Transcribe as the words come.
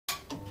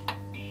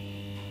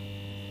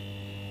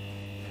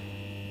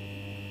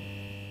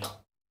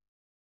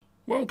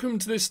Welcome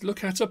to this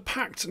look at a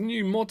packed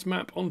new mod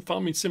map on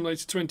Farming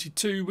Simulator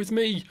 22 with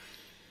me,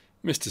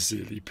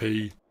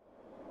 MrSealyp.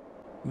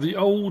 The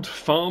old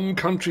farm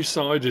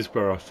countryside is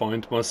where I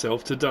find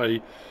myself today.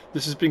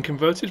 This has been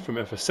converted from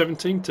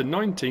FS17 to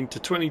 19 to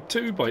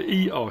 22 by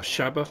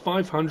erShaba,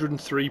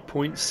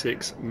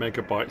 503.6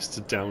 megabytes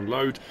to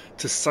download.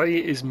 To say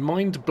it is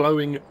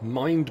mind-blowing,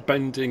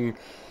 mind-bending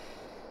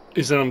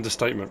is an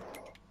understatement.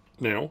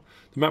 Now,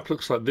 the map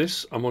looks like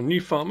this. I'm on New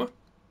Farmer.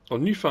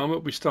 On New Farmer,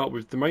 we start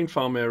with the main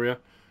farm area,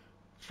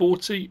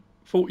 40,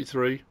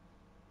 43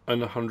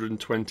 and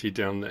 120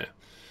 down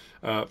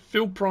there.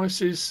 Field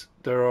prices,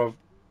 there are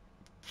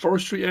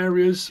forestry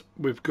areas,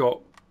 we've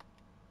got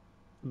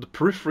the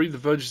periphery, the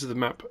verges of the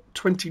map,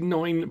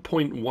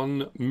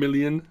 29.1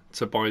 million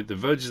to buy the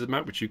verges of the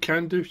map, which you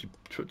can do if you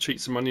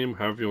cheat some money in,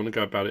 however you want to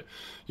go about it,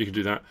 you can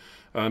do that.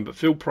 But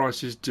field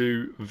prices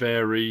do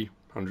vary,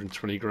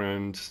 120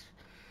 grand,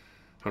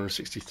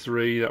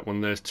 163, that one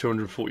there's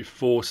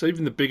 244, so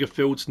even the bigger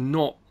fields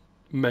not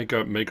mega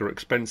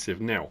expensive.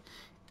 Now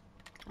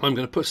I'm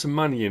going to put some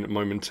money in it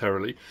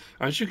momentarily.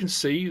 As you can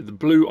see, the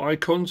blue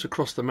icons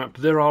across the map,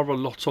 there are a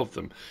lot of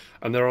them,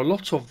 and there are a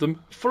lot of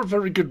them for a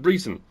very good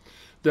reason.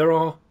 There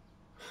are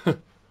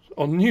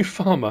on New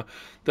Farmer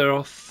there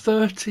are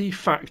 30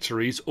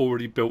 factories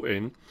already built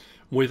in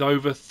with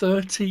over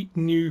 30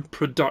 new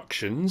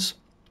productions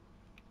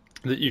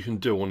that you can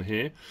do on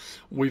here.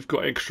 We've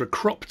got extra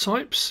crop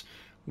types.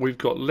 We've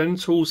got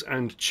lentils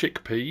and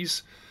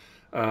chickpeas.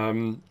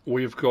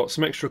 We've got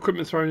some extra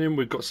equipment thrown in.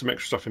 We've got some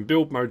extra stuff in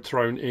build mode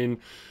thrown in.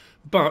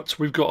 But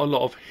we've got a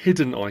lot of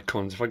hidden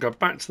icons. If I go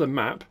back to the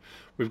map,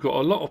 we've got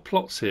a lot of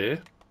plots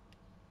here.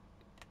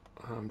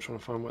 I'm trying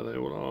to find where they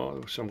all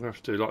are. So I'm going to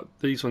have to do like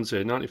these ones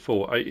here.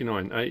 94,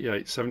 89,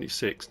 88,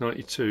 76,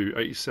 92,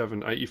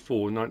 87,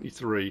 84,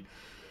 93,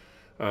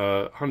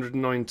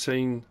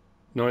 119,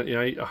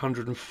 98,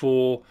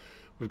 104.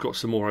 We've got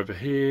some more over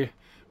here.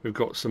 We've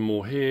got some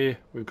more here.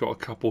 We've got a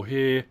couple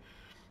here.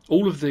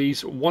 All of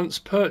these, once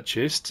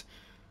purchased,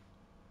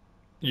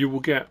 you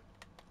will get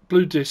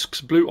blue discs,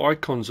 blue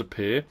icons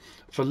appear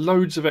for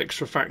loads of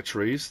extra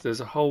factories. There's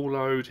a whole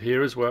load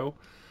here as well.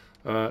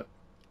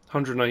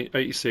 108,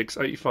 86,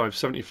 85,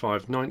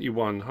 75,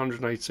 91,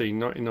 118,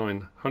 99,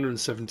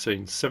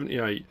 117,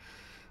 78.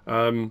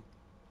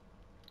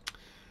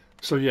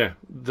 So yeah,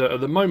 at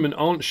the moment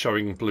aren't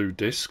showing blue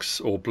discs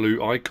or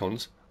blue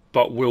icons,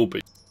 but will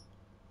be.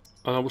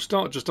 And I will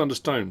start just under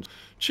stones.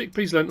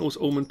 Chickpeas, lentils,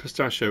 almond,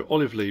 pistachio,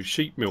 olive leaves,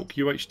 sheep milk,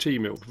 UHT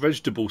milk,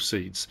 vegetable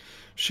seeds,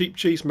 sheep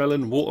cheese,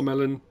 melon,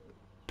 watermelon,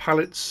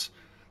 pallets.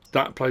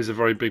 That plays a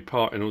very big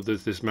part in all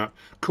this map.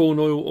 Corn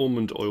oil,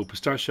 almond oil,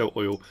 pistachio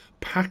oil,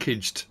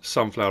 packaged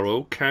sunflower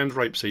oil, canned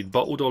rapeseed,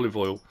 bottled olive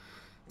oil,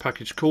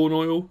 packaged corn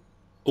oil,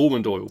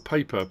 almond oil,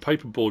 paper,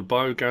 paperboard,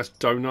 biogas,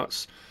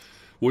 donuts,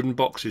 wooden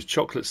boxes,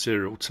 chocolate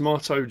cereal,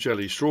 tomato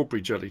jelly,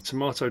 strawberry jelly,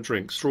 tomato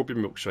drink, strawberry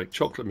milkshake,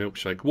 chocolate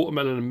milkshake,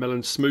 watermelon and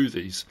melon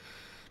smoothies,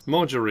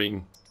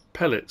 margarine,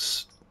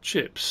 pellets,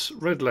 chips,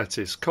 red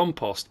lettuce,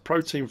 compost,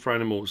 protein for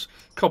animals,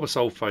 copper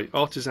sulfate,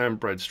 artisan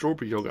bread,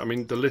 strawberry yogurt. I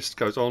mean, the list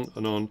goes on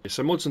and on.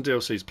 So mods and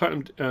DLCs,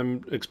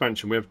 platinum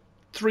expansion. We have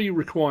 3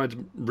 required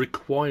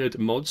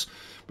mods.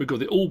 We've got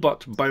the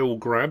Albutt Bale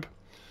grab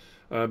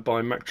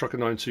by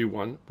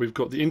MacTrucker921. We've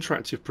got the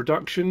Interactive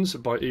Productions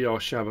by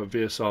erShaba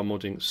VSR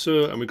Modding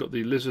Sur, and we've got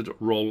the Lizard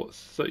Roll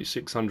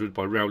 3600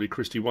 by Rowley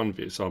Christie 1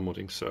 VSR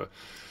Modding Sur.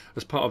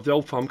 As part of the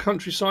Old Farm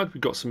Countryside,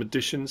 we've got some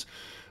additions.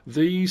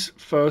 These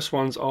first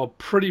ones are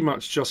pretty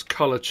much just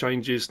colour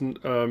changes,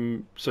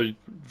 so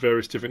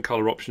various different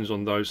colour options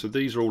on those. So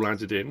these are all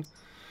added in.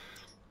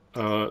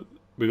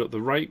 We've got the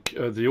rake,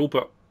 the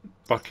Albutt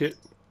bucket.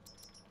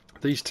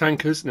 These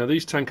tankers, now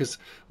these tankers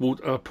will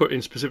put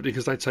in specifically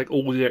because they take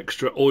all the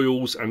extra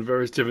oils and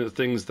various different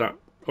things that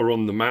are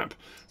on the map.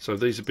 So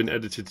these have been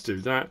edited to do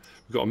that.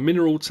 We've got a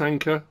mineral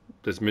tanker.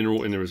 There's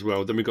mineral in there as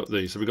well. Then we've got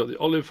these. So we've got the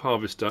olive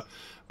harvester.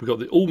 We've got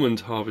the almond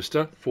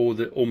harvester for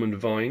the almond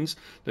vines.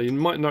 Now you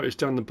might notice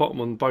down the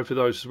bottom on both of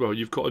those as well,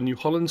 you've got a New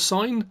Holland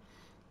sign.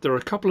 There are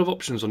a couple of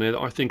options on here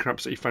that I think are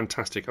absolutely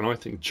fantastic, and I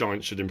think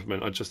Giant should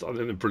implement. I think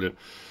they're brilliant.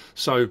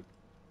 So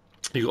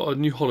you've got a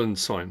New Holland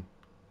sign.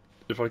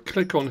 If I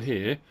click on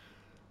here,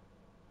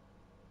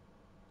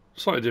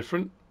 slightly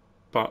different,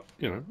 but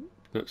you know,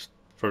 that's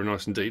very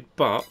nice indeed.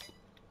 But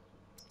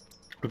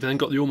we've then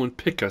got the almond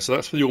picker, so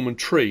that's for the almond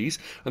trees,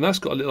 and that's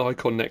got a little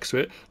icon next to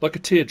it, like a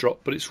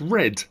teardrop, but it's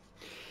red.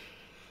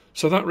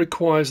 So that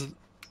requires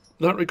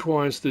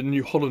the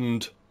New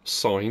Holland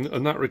sign,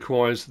 and that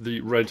requires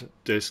the red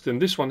disc. Then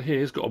this one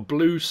here has got a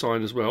blue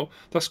sign as well.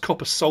 That's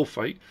copper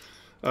sulfate.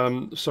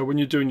 So when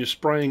you're doing your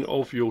spraying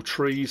of your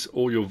trees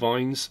or your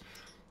vines,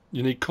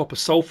 you need copper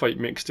sulfate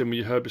mixed in with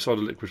your herbicide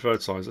or liquid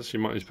fertiliser, so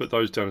you might need to put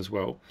those down as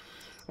well.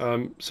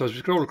 So as we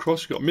scroll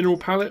across, we've got mineral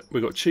palette,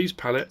 we've got cheese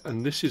palette,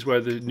 and this is where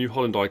the New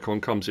Holland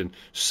icon comes in.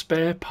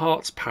 Spare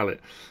parts palette.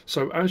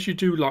 So as you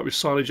do like with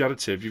silage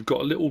additive, you've got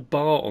a little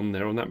bar on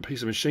there on that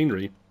piece of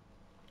machinery.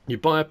 You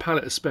buy a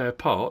pallet of spare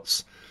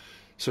parts,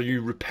 so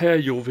you repair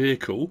your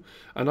vehicle,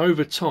 and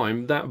over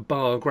time that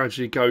bar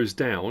gradually goes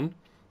down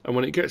and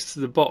when it gets to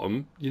the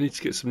bottom, you need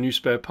to get some new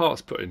spare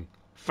parts put in.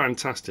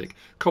 Fantastic.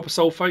 Copper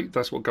sulfate,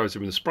 that's what goes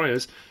in with the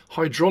sprayers.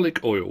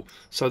 Hydraulic oil,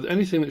 so that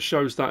anything that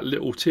shows that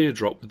little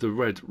teardrop with the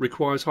red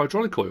requires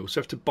hydraulic oil, so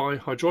you have to buy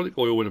hydraulic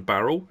oil in a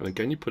barrel, and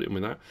again you put it in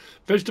with that.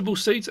 Vegetable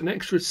seeds, an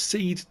extra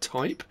seed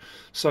type,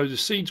 so the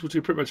seeds will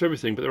do pretty much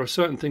everything, but there are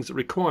certain things that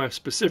require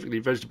specifically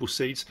vegetable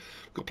seeds.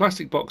 We've got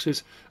plastic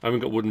boxes and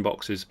we've got wooden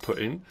boxes put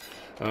in.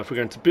 If we're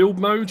going to build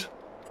mode,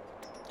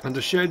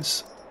 under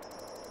sheds,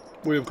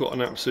 we've got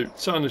an absolute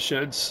ton of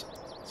sheds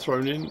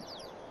thrown in.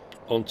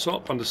 On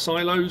top, under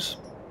silos,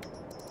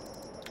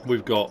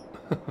 we've got,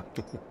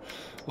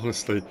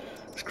 honestly,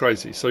 it's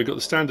crazy. So we've got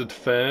the standard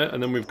fare,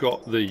 and then we've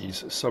got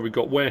these. So we've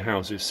got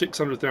warehouses,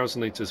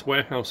 600,000 litres,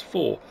 warehouse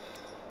 4.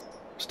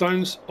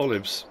 Stones,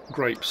 olives,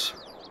 grapes,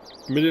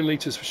 1 million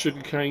litres for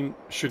sugarcane,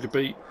 sugar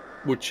beet,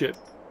 wood chip,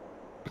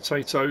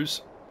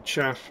 potatoes,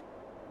 chaff,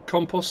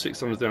 compost,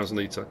 600,000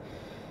 litre,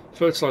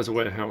 fertiliser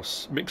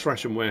warehouse, mixed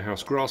ration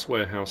warehouse, grass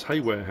warehouse,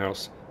 hay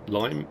warehouse,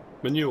 lime,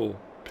 manure,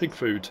 pig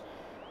food,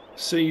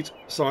 seed,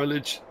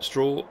 silage,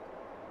 straw,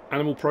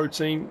 animal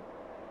protein.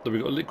 Then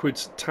we've got a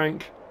liquids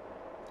tank,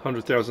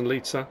 100,000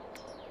 litre.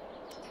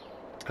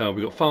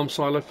 We've got farm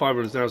silo,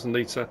 500,000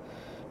 litre.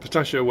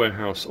 Pistachio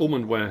warehouse,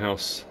 almond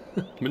warehouse,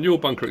 manure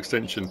bunker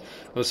extension.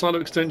 And the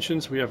silo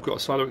extensions, we have got a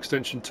silo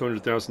extension,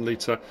 200,000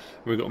 litre.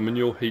 And we've got a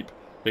manure heap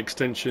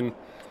extension.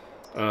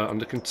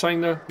 Under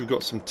container, we've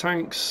got some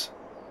tanks.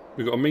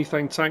 We've got a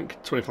methane tank,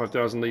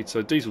 25,000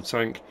 litre, diesel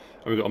tank.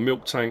 And we've got a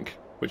milk tank,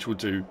 which will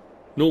do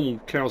normal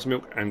cow's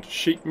milk and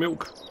sheep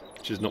milk,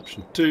 which is an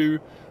option 2.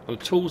 On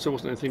the tools, there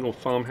wasn't anything on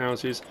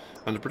farmhouses.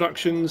 And the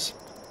productions,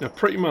 now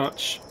pretty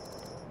much,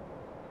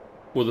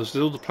 well, there's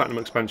all the platinum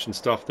expansion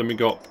stuff. Then we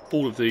got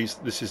all of these.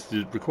 This is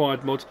the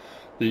required mod,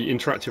 the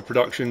interactive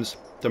productions.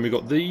 Then we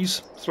got these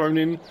thrown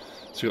in.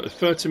 So we've got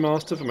the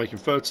Fertimaster for making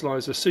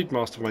fertiliser, Seed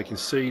Master for making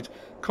seed,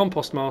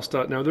 Compost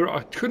Master. Now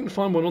I couldn't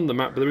find one on the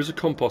map, but there is a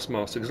Compost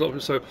Master, because a lot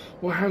of people say,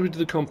 well, how do we do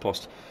the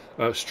compost?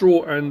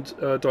 Straw and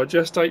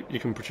digestate, you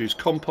can produce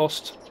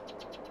compost.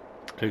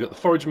 You've got the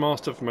Forage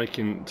Master for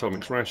making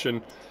mixed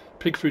ration,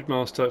 Pig Food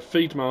Master,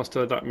 Feed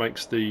Master, that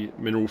makes the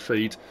mineral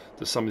feed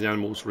that some of the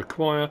animals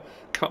require.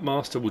 Cut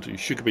Master will do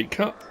sugar beet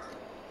cut.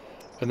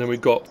 And then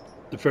we've got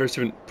the various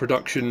different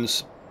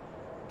productions,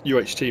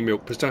 UHT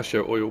milk,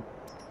 pistachio oil,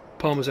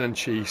 Parmesan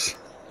cheese,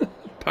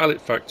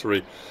 pallet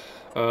factory,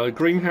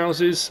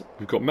 greenhouses,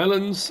 we've got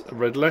melons,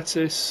 red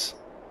lettuce,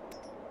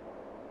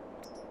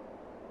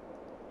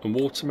 and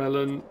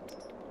watermelon,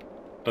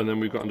 and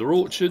then we've got under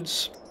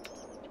orchards.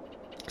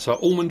 So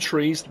almond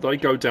trees, they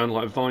go down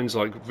like vines,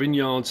 like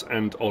vineyards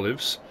and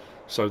olives.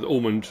 So the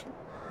almond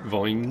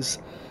vines.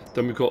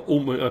 Then we've got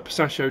almond,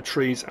 pistachio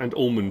trees and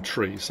almond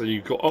trees. So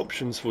you've got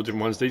options for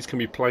different ones. These can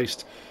be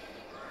placed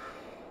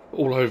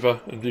all over,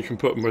 and you can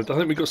put them with, I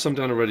think we've got some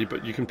down already,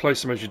 but you can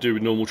place them as you do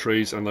with normal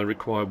trees, and they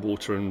require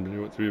water,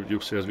 and you'll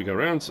see as we go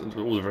around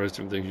all the various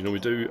different things you normally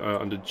do.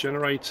 Under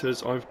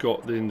generators, I've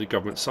got in the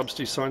government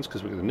subsidy signs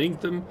because we're going to need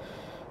them.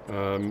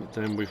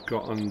 Then we've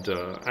got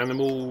under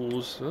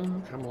animals,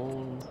 oh, come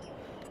on,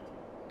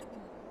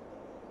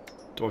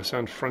 do I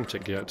sound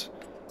frantic yet?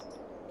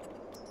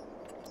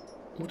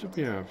 What did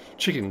we have?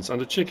 Chickens.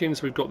 Under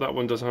chickens, we've got that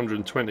one does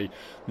 120.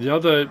 The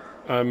other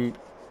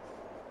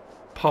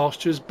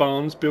pastures,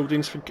 barns,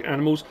 buildings for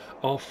animals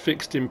are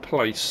fixed in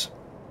place,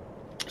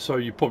 so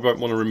you probably won't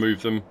want to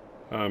remove them,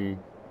 and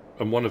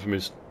one of them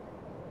is,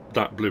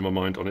 that blew my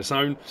mind on its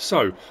own. So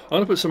I'm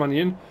going to put some money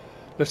in.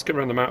 Let's get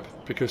around the map,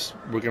 because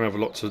we're going to have a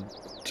lot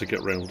to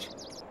get round.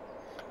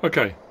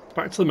 Okay,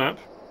 back to the map,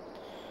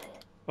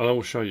 and I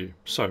will show you.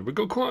 So we've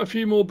got quite a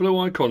few more blue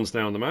icons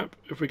now on the map.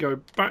 If we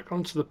go back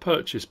onto the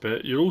purchase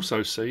bit, you'll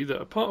also see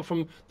that apart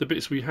from the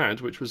bits we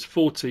had, which was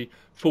 40,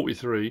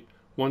 43,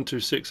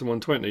 126 and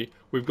 120,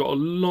 we've got a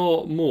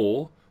lot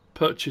more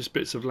purchase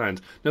bits of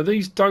land. Now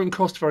these don't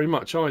cost very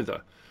much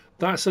either.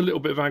 That's a little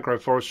bit of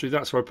agroforestry.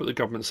 That's where I put the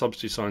government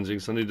subsidy signs in,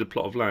 because I needed a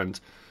plot of land.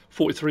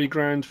 43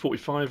 grand,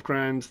 45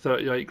 grand,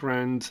 38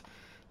 grand,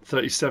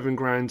 37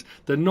 grand.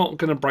 They're not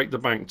going to break the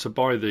bank to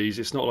buy these.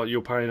 It's not like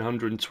you're paying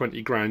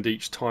 120 grand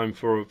each time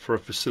for a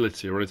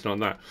facility or anything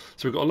like that.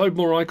 So we've got a load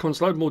more icons,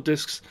 load more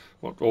discs,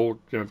 or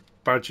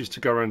badges to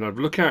go around and have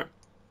a look at.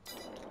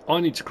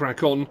 I need to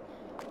crack on.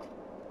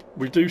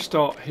 We do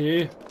start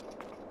here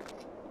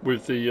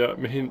with the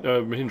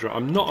Mahindra.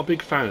 I'm not a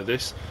big fan of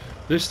this.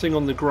 This thing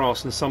on the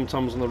grass and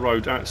sometimes on the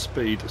road at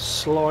speed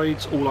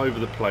slides all over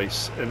the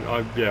place, and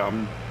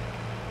I'm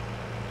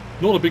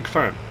not a big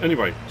fan.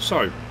 Anyway,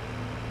 so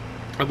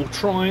I will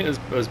try as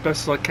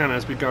best as I can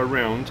as we go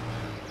around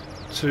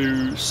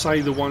to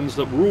say the ones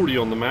that were already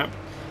on the map.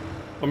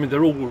 I mean,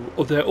 they're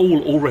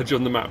all already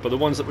on the map, but the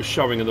ones that were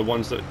showing are the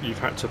ones that you've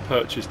had to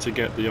purchase to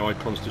get the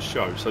icons to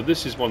show. So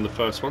this is one of the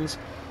first ones.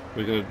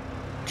 We're going to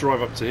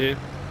drive up to here.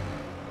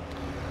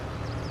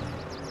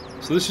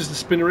 So this is the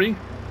spinnery.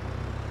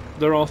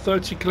 There are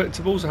 30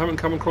 collectibles. I haven't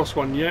come across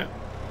one yet.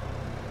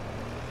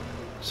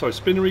 So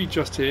spinnery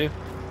just here,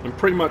 and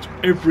pretty much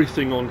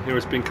everything on here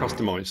has been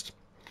customised.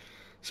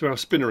 So our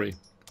spinnery,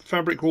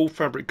 fabric wool,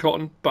 fabric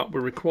cotton, but we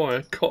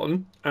require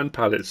cotton and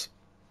pallets.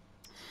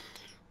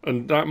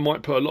 And that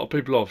might put a lot of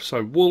people off.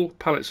 So wool,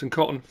 pallets and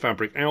cotton,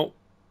 fabric out.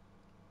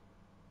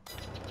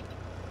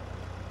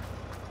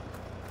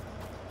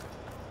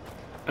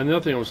 And the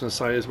other thing I was going to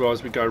say as well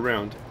as we go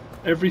around,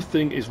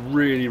 everything is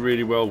really,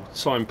 really well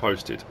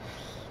signposted.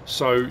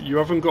 So you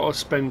haven't got to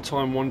spend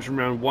time wandering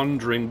around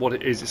wondering what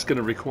it is it's going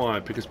to require,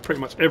 because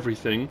pretty much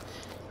everything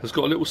has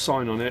got a little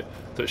sign on it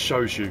that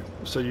shows you.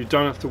 So you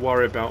don't have to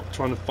worry about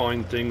trying to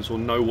find things or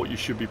know what you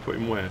should be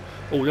putting where.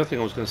 Oh, the other thing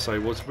I was going to say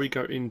was if we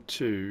go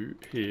into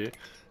here,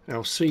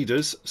 our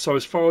seeders. So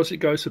as far as it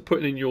goes for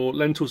putting in your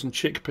lentils and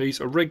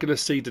chickpeas, a regular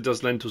seeder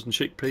does lentils and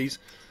chickpeas.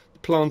 The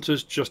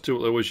planters just do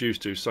what they always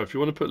used to. So if you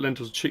want to put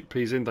lentils and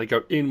chickpeas in, they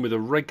go in with a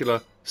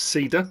regular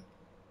seeder.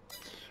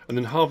 And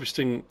then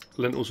harvesting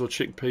lentils or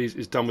chickpeas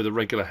is done with a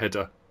regular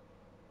header.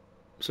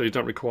 So you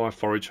don't require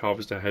forage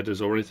harvester headers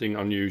or anything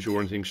unusual or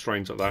anything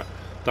strange like that.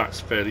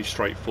 That's fairly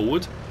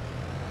straightforward.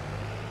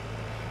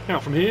 Now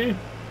from here,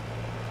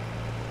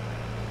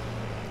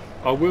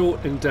 I will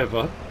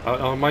endeavour.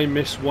 I may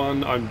miss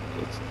one. I'm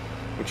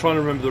trying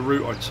to remember the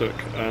route I took,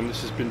 and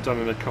this has been done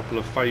in a couple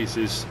of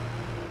phases.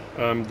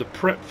 The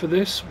prep for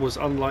this was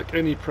unlike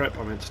any prep.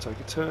 I meant to take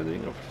a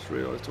turning. I've just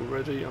realised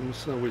already. I'm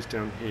just going to whiz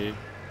down here.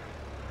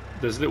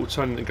 There's a little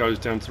turning that goes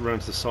down to around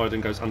to the side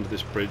and goes under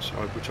this bridge,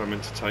 which I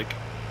meant to take.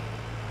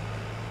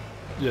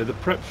 Yeah, the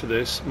prep for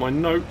this. My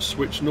notes,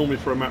 which normally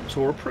for a map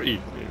tour are pretty,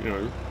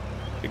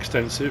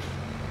 extensive.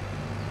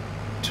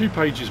 2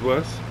 pages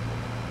worth.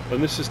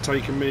 And this has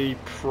taken me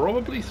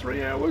probably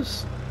 3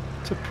 hours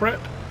to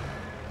prep,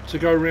 to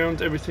go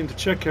around everything, to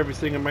check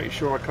everything and make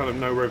sure I kind of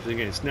know where everything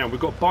is. Now we've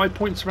got buy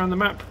points around the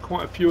map,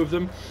 quite a few of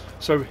them.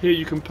 So here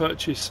you can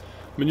purchase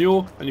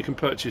manure and you can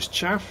purchase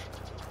chaff.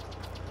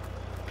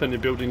 Plenty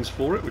of buildings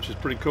for it, which is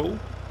pretty cool.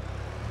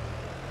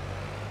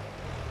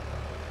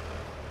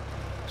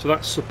 So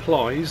that's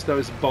supplies,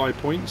 those are buy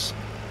points.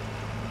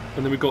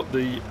 And then we've got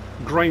the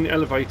grain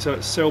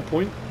elevator sell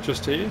point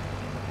just here.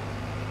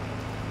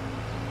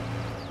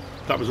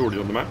 That was already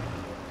on the map.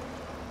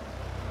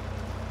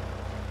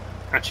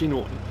 Actually,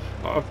 no,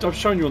 I've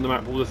shown you on the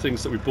map all the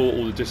things that we bought,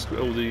 all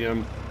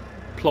the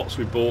plots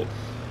we bought.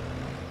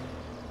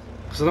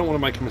 Because I don't want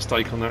to make a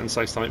mistake on that and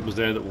say something was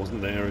there that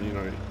wasn't there, and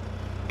it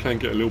can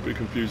get a little bit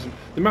confusing.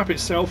 The map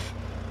itself,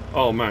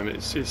 oh man,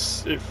 it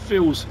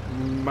feels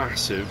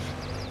massive.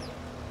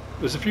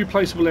 There's a few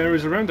placeable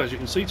areas around, as you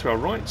can see to our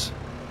right.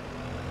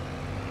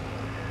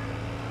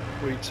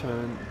 We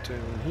turn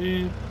down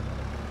here.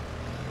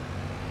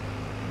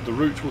 The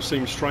route will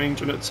seem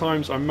strange, and at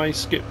times I may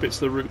skip bits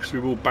of the route because we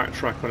will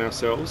backtrack on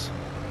ourselves.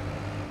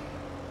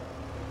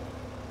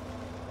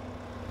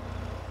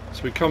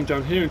 So we come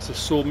down here into the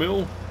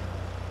sawmill.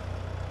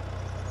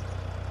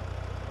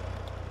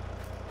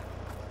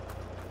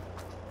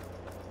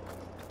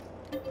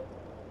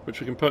 Which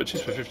we can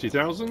purchase for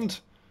 50,000.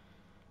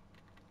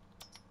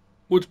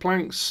 Wood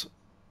planks,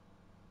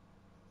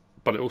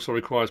 but it also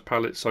requires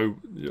pallets, so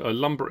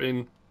lumber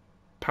in,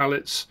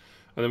 pallets,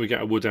 and then we get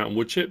our wood out and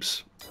wood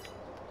chips.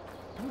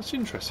 That's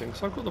interesting,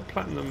 so I've got the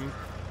platinum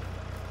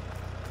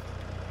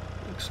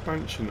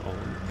expansion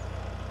on.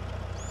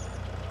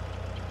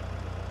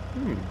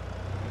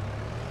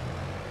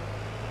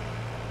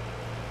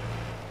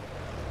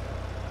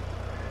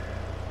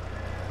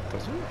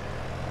 Does it?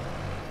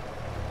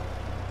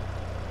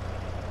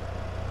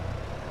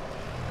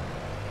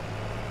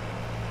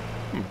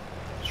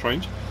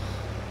 Strange.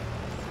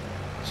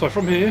 So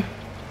from here,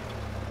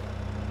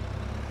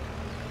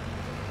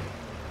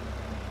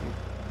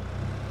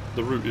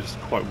 the route is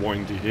quite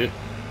windy here.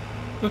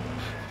 I've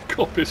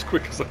got to be as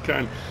quick as I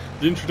can.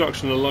 The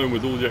introduction alone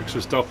with all the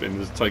extra stuff in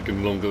has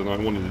taken longer than I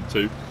wanted it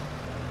to.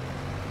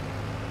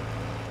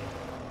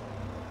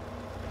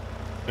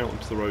 Out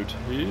onto the road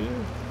here.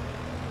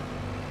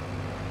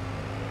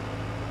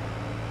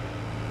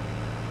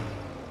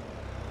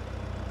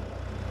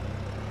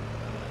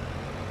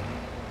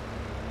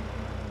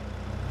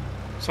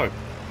 So,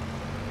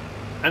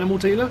 animal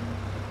dealer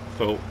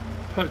for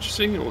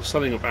purchasing or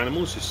selling of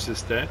animals is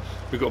just there.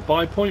 We've got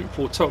buy point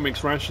for total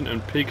mix ration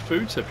and pig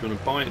food, so if you want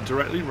to buy it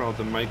directly rather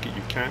than make it,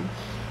 you can.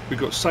 We've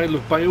got sale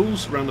of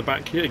bales around the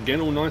back here, again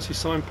all nicely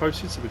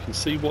signposted so we can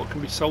see what can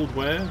be sold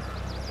where.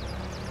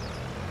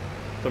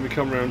 Then we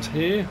come around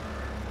here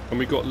and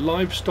we've got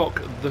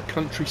livestock the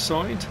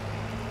countryside.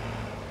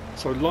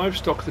 So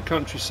livestock the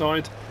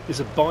countryside is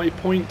a buy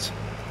point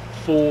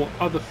for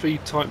other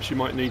feed types you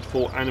might need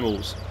for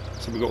animals.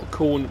 So we've got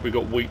corn, we've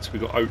got wheat,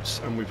 we've got oats,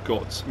 and we've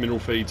got mineral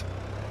feed.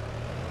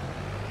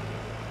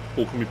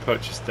 All can be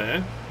purchased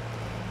there.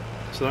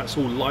 So that's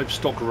all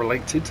livestock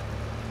related.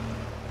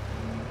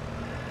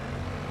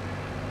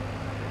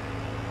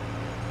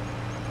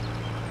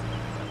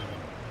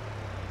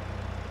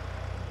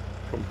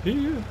 From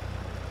here,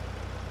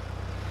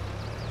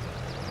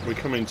 we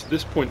come into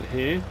this point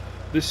here.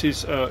 This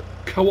is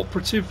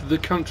cooperative, the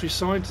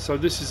countryside. So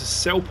this is a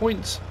sell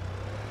point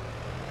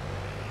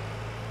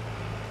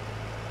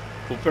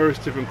for various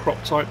different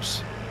crop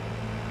types.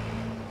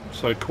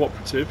 So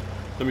cooperative.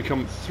 Then we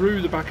come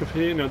through the back of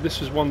here. Now this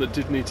was one that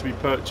did need to be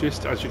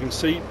purchased, as you can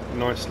see,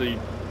 nicely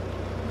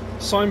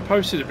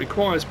signposted. It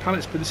requires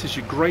pallets, but this is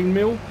your grain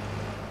mill.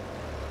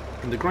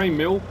 And the grain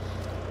mill,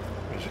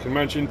 as you can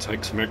imagine,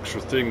 takes some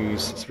extra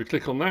things. So we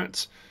click on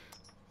that.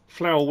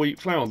 Flour, wheat,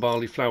 flour,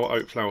 barley, flour,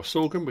 oat, flour,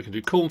 sorghum. We can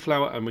do corn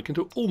flour and we can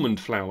do almond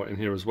flour in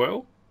here as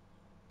well.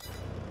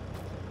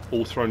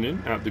 All thrown in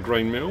at the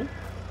grain mill.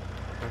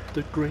 At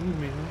the grain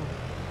mill.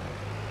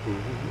 Ooh,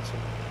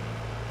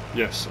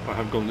 yes, I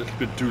have gone a little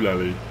bit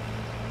doolally,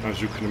 as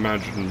you can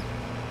imagine.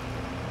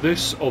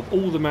 This, of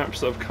all the maps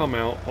that have come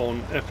out on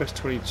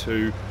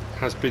FS22,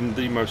 has been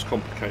the most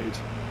complicated.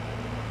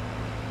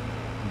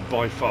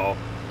 By far.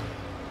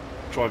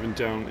 Driving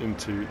down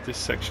into this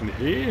section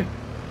here.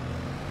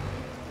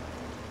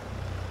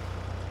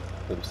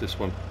 What was this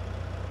one?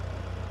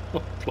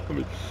 Oh,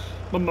 blimey.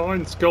 My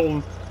mind's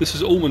gone. This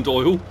is almond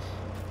oil.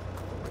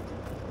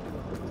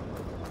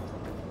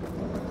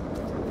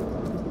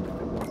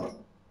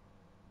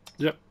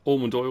 Yep,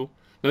 almond oil.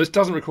 Now this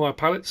doesn't require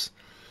pallets.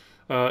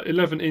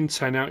 11 in,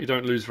 10 out, you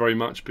don't lose very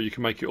much, but you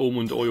can make your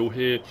almond oil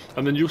here.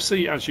 And then you'll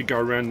see as you go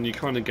around and you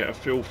kind of get a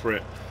feel for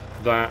it,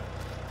 that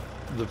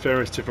the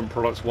various different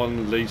products,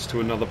 one leads to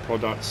another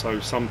product. So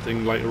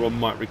something later on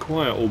might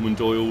require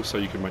almond oil, so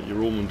you can make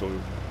your almond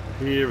oil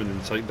here and then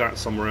take that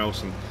somewhere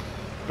else.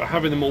 But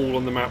having them all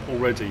on the map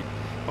already.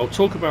 I'll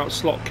talk about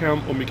slot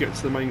count when we get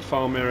to the main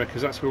farm area,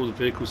 because that's where all the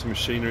vehicles and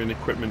machinery and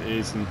equipment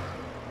is, and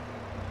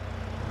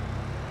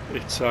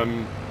it's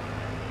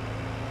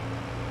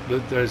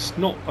there's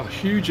not a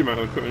huge amount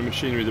of equipment and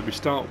machinery that we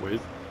start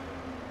with,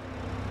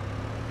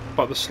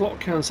 but the slot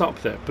count's up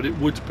there. But it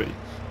would be,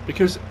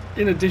 because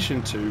in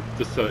addition to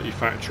the 30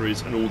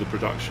 factories and all the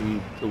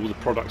production, all the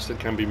products that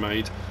can be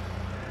made,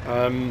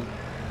 the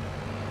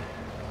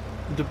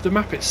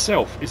map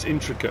itself is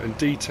intricate and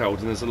detailed,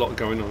 and there's a lot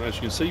going on. As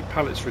you can see,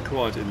 pallets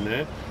required in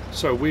there.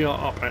 So we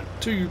are up at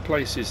 2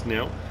 places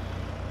now.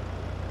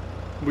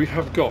 We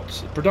have got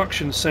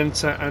production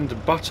centre and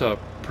butter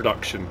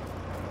production.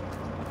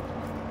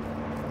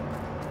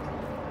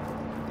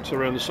 So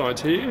around the side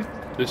here,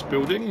 this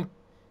building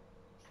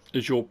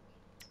is your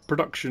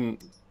production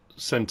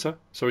centre.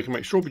 So we can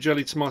make strawberry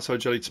jelly, tomato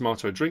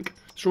drink,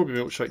 strawberry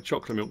milkshake,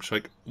 chocolate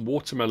milkshake,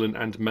 watermelon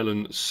and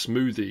melon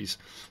smoothies.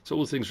 So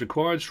all the things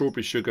required: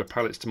 strawberry, sugar,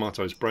 pallets,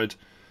 tomatoes, bread,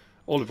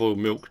 olive oil,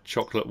 milk,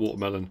 chocolate,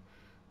 watermelon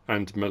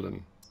and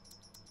melon.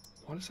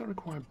 Why does that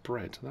require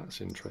bread?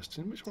 That's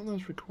interesting. Which one of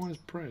those requires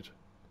bread?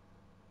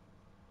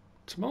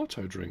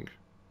 Tomato drink.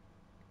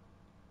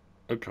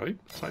 Okay,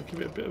 so give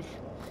it a bit of,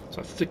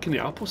 so thicken it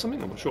up or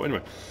something, I'm not sure.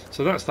 Anyway,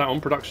 so that's that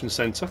on production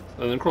centre.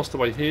 And then across the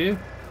way here,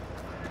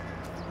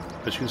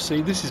 as you can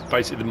see, this is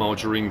basically the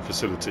margarine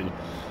facility.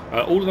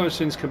 All of those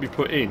things can be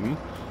put in.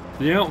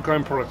 The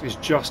outgoing product is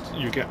just,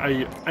 you get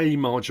a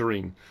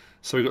margarine.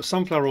 So we've got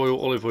sunflower oil,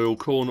 olive oil,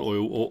 corn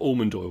oil or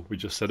almond oil we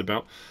just said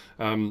about.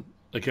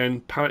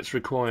 Again, pallets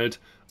required.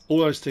 All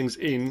those things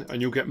in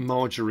and you'll get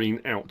margarine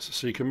out.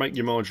 So you can make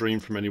your margarine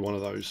from any one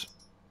of those,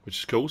 which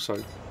is cool.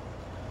 So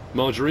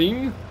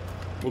margarine.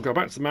 We'll go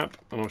back to the map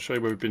and I'll show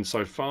you where we've been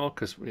so far,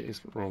 because it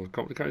is rather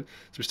complicated.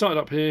 So we started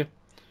up here,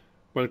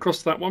 went across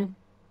to that one.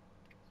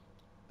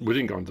 We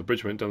didn't go under the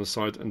bridge, we went down the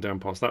side and down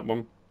past that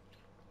one.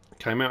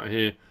 Came out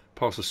here,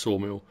 past the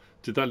sawmill,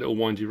 did that little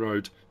windy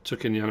road,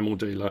 took in the animal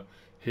dealer.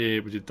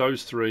 Here we did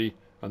those 3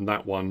 and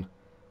that one.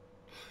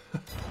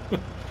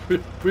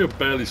 we have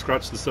barely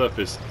scratched the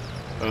surface.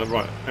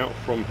 Right, out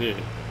from here.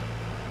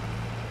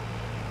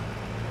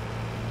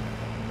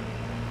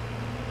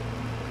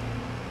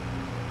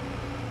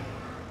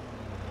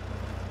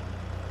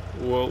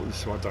 Well,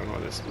 this is why I don't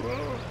like this.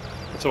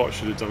 That's what I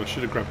should have done. I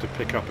should have grabbed a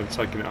pickup and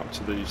taken it up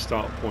to the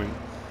start point,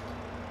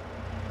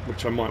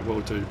 which I might well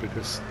do,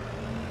 because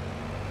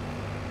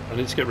I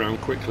need to get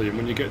around quickly, and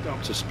when you get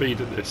up to speed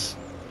at this,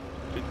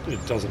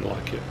 it doesn't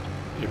like it.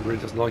 It really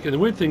doesn't like it. And the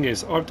weird thing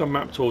is, I've done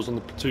map tours on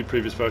the 2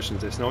 previous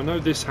versions of this. Now, I know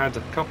this had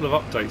a couple of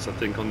updates, I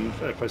think, on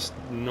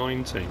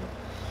FS19.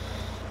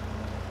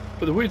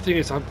 But the weird thing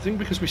is, I think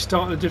because we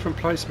start in a different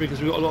place, because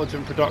we've got a lot of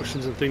different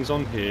productions and things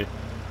on here,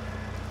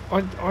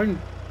 I'm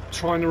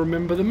trying to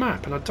remember the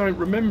map, and I don't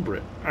remember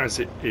it as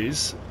it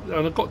is.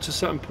 And I've got to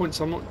certain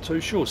points I'm not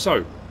too sure.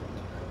 So,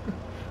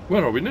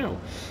 where are we now?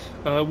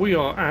 We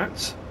are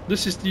at,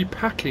 this is the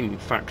packing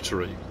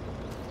factory.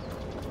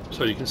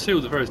 So you can see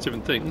all the various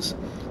different things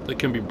that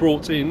can be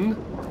brought in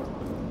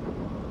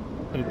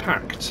and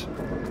packed.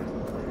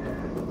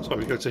 So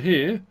we go to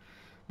here,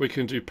 we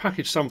can do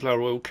packaged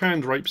sunflower oil,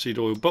 canned rapeseed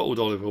oil, bottled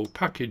olive oil,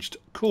 packaged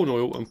corn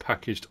oil and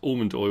packaged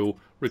almond oil,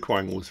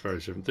 requiring all these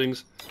various different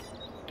things,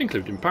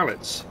 including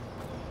pallets.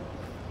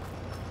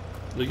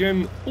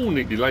 Again, all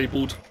neatly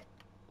labelled.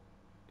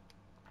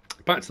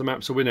 Back to the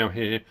map, so we're now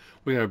here.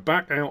 We go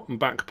back out and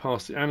back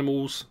past the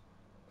animals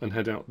and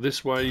head out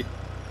this way.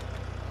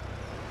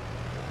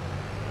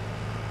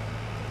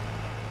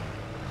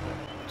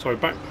 So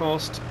back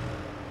past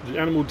the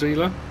animal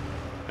dealer,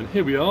 and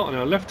here we are on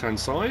our left hand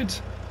side.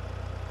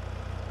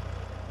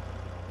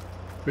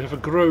 We have a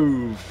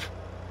grove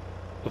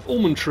of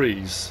almond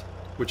trees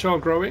which are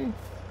growing.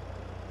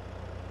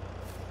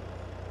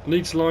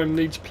 Needs lime,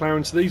 needs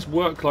ploughing. So these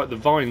work like the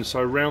vines.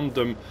 So around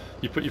them,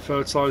 you put your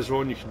fertiliser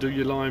on. You can do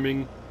your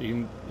liming. You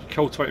can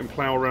cultivate and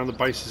plough around the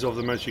bases of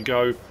them as you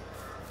go.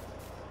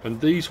 And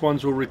these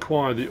ones will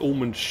require the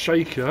almond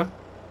shaker,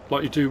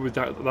 like you do with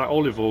that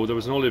olive oil. There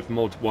was an olive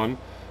mod one,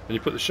 and you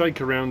put the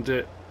shaker around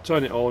it,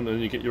 turn it on, and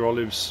you get your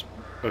olives.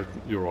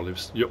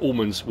 Your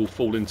almonds will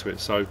fall into it.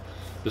 So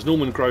there's an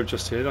almond grove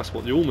just here. That's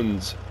what the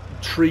almonds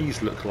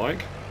trees look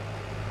like.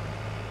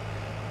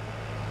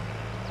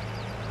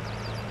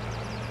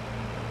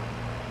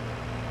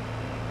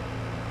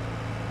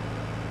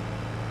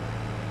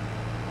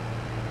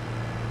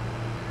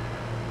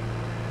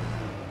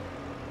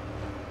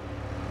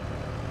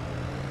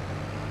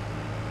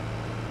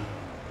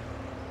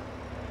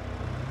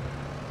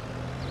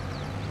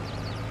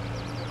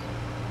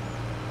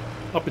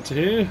 Up into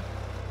here,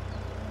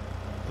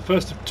 the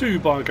first of 2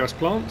 biogas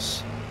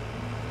plants.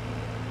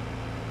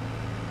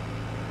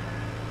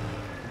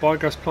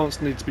 Biogas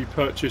plants need to be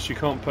purchased. You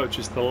can't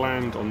purchase the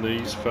land on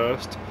these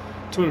first.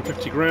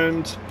 250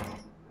 grand.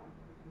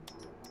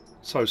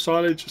 So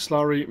silage,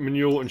 slurry,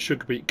 manure and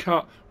sugar beet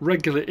cut.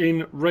 Regular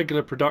in,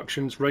 regular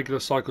productions, regular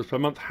cycles per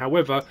month.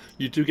 However,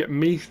 you do get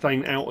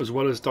methane out as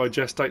well as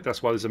digestate.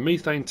 That's why there's a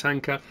methane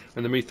tanker,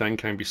 and the methane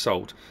can be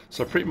sold.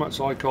 So pretty much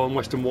like on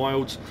Western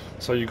Wilds.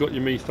 So you've got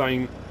your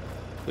methane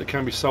that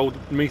can be sold.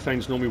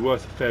 Methane's normally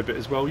worth a fair bit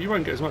as well. You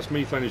won't get as much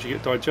methane as you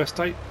get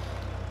digestate.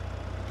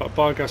 But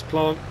biogas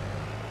plant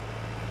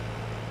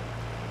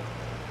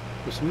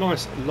with some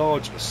nice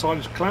large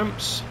silage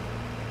clamps.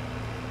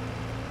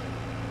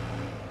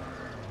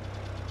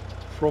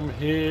 From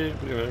here,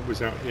 it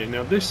was out here.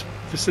 Now this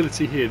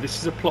facility here, this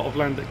is a plot of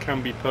land that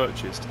can be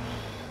purchased.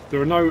 There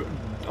are no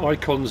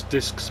icons,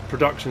 discs,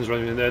 productions or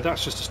anything in there.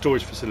 That's just a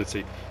storage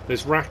facility.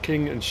 There's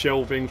racking and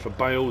shelving for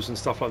bales and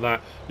stuff like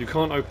that. You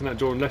can't open that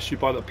door unless you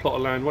buy that plot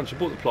of land. Once you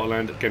bought the plot of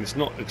land, again, it's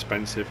not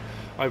expensive.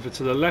 Over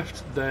to the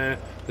left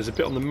there's a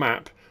bit on the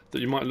map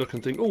that you might look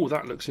and think, oh,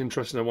 that looks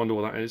interesting, I wonder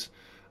what that is.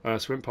 So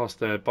we went past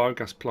there,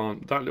 biogas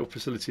plant, that little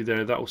facility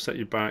there, that will set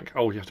you back.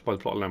 Oh, you have to buy the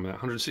plot of land with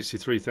that,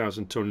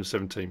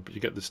 163,217, but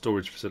you get the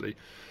storage facility.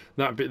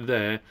 That bit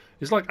there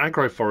is like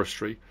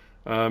agroforestry,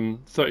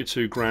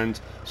 32 grand.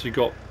 So you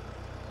got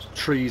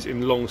trees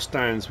in long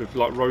stands with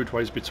like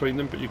roadways between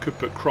them, but you could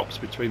put crops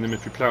between them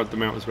if you ploughed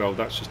them out as well.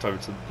 That's just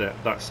over to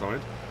that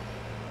side.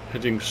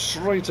 Heading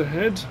straight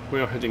ahead,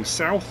 we are heading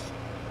south.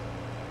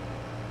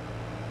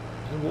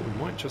 You know what, we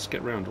might just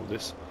get round all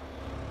this.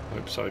 I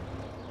hope so.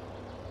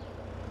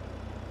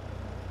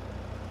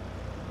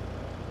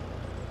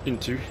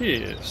 Into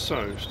here,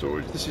 so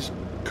storage. This is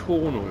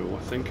corn oil, I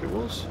think it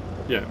was.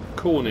 Yeah,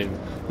 corn in.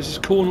 This is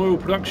corn oil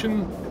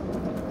production.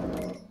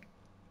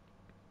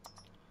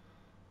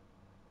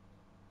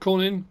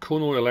 Corn in,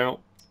 corn oil out.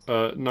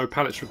 No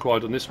pallets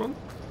required on this one.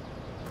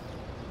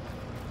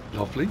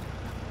 Lovely.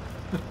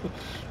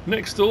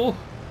 Next door.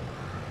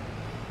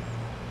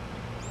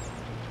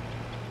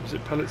 Was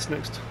it pellets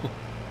next door?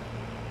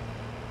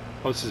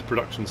 Oh, this is a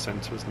production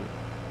centre, isn't it?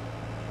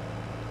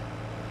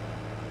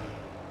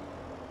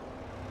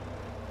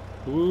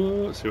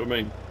 Ooh, see what I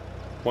mean?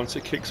 Once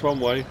it kicks one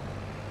way,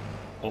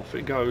 off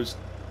it goes.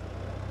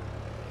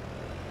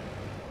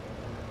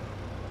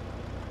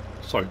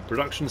 So,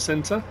 production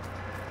centre.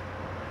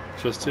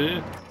 Just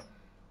here.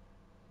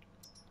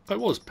 Oh, it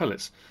was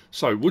pellets.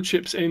 So, wood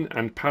chips in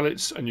and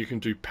pallets, and you can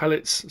do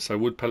pellets, so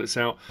wood pellets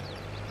out.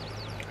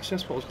 Actually,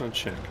 that's what I was going to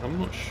check. I'm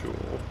not sure.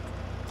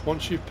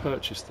 Once you've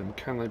purchased them,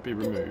 can they be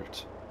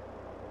removed?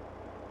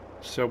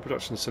 Sell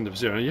production centre for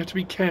 0. Now, you have to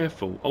be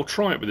careful. I'll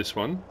try it with this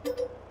one.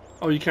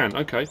 Oh, you can,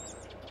 okay.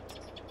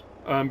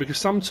 Because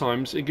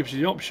sometimes it gives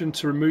you the option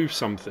to remove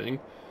something,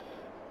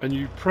 and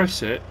you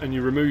press it and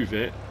you remove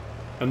it,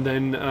 and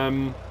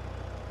then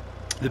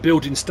the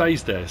building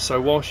stays there.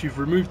 So whilst you've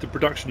removed the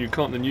production, you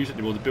can't then use it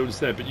anymore. The building's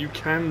there, but you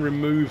can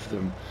remove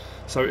them.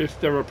 So if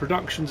there are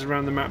productions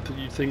around the map that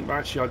you think,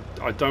 actually,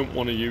 I don't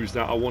want to use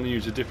that, I want to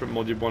use a different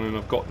modded one, and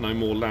I've got no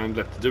more land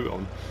left to do it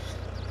on.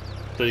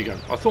 There you go.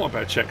 I thought I'd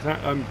better check that.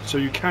 So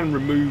you can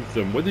remove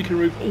them. Whether you can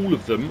remove all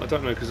of them, I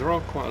don't know, because there are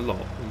quite a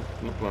lot.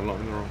 Not quite a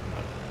lot, there are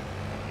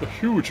a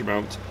huge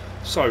amount.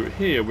 So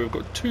here we've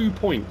got 2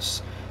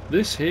 points.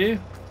 This here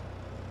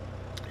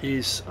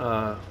is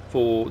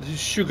this is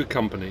sugar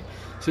company.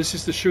 So this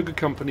is the sugar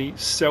company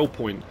sell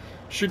point.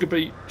 Sugar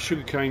beet,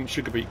 sugar cane,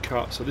 sugar beet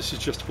cut. So this is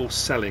just for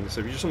selling.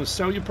 So if you just want to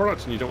sell your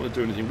product and you don't want to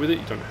do anything with it,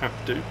 you don't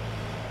have to.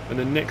 And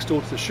then next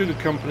door to the sugar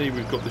company,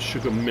 we've got the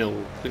sugar mill.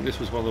 I think this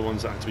was one of the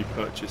ones that had to be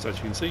purchased. As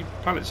you can see,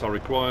 pallets are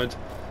required.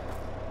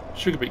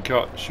 Sugar beet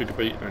cut, sugar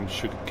beet and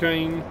sugar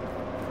cane.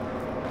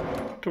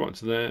 Come up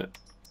to there.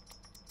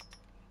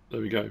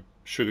 There we go.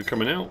 Sugar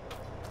coming out.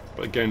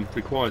 But again,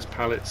 requires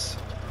pallets.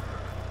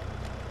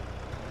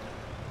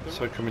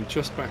 So coming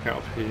just back out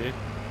of here.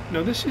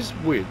 Now this is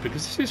weird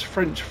because this is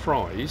French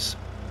fries.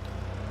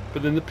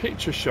 But then the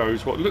picture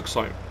shows what looks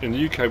like, in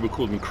the UK we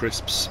call them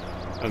crisps.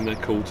 And they're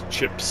called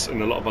chips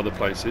in a lot of other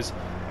places.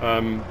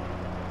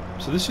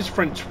 So this is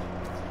French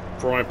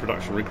fry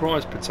production.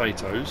 Requires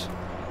potatoes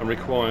and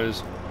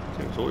requires, I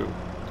think it was oil.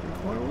 Did it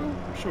require oil?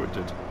 I'm sure it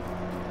did.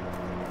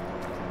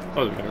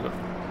 Oh, there we go. Look.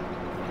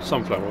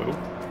 Sunflower oil.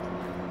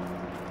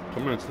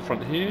 Come around to the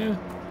front here.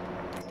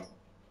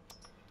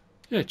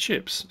 Yeah,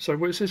 chips. So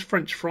where it says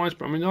French fries,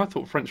 but I mean, I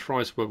thought French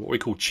fries were what we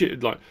call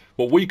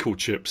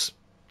chips.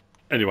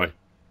 Anyway,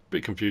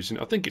 bit confusing.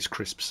 I think it's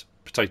crisps,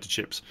 potato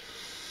chips.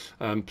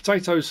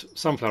 Potatoes,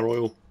 sunflower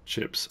oil,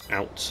 chips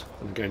out.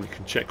 And again, you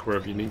can check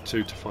wherever you need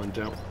to find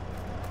out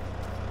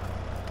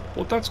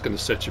what that's going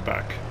to set you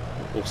back,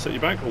 or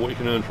what you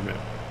can earn from it.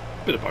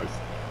 A bit of both.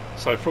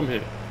 So from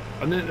here,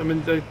 and then I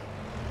mean,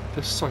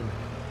 there's so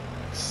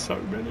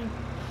many.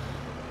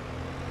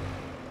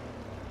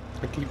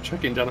 I keep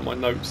checking down at my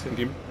notes,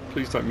 thinking,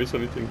 please don't miss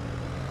anything.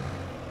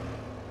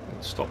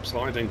 And stop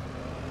sliding.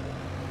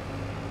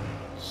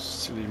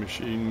 Silly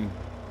machine.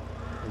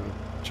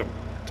 Jump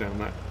down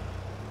that.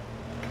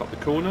 Cut the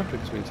corner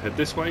because we need to head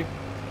this way.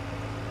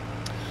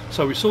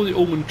 So we saw the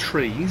almond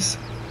trees.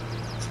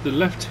 To the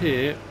left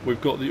here, we've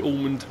got the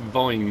almond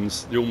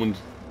vines. Almond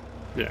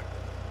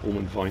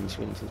vines,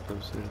 I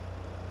suppose. Yeah.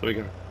 There we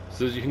go.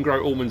 So you can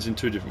grow almonds in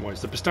two different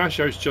ways. The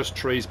pistachios just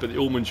trees, but the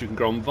almonds you can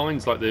grow on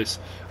vines like this,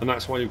 and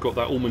that's why you've got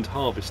that almond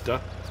harvester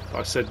that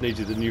I said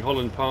needed the New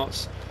Holland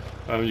parts.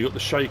 You've got the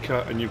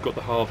shaker and you've got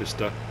the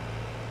harvester,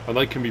 and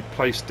they can be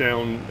placed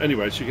down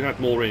anyway, so you can add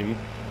more in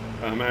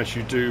as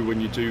you do when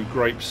you do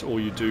grapes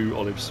or you do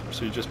olives.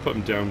 So you just put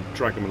them down,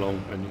 drag them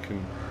along, and you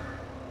can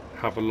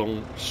have a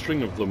long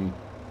string of them.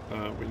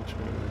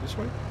 This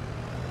way.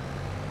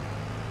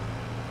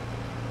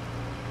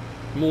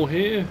 More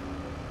here.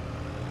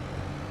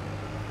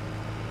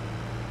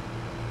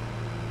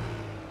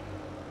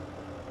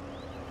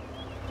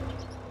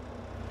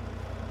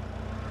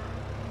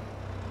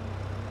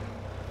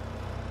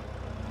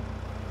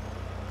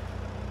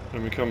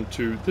 And we come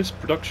to this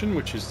production,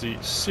 which is the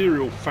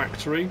cereal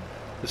factory.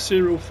 The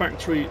cereal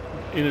factory,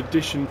 in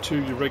addition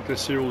to your regular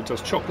cereal,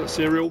 does chocolate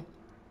cereal.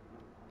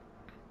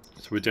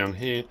 So we're down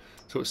here.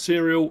 So it's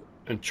cereal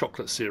and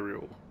chocolate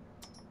cereal.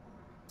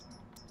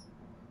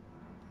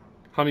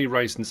 Honey,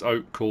 raisins,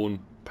 oat, corn,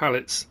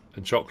 pallets,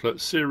 and chocolate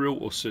cereal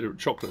or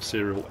chocolate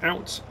cereal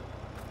out.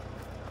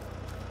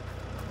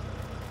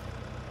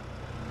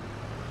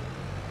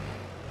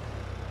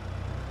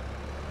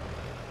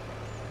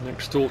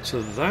 Next door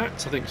to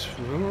that, I think it's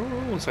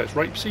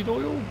rapeseed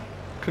oil,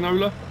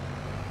 canola.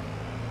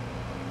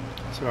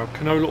 So our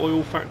canola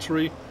oil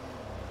factory.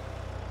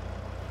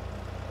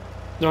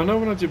 Now I know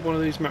when I did one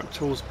of these map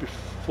tours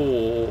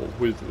before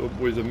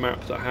with a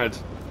map that had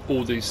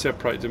all these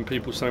separated, and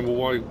people saying,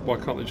 well, why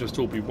can't they just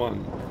all be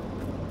one?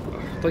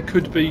 They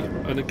could be,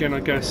 and again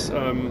I guess.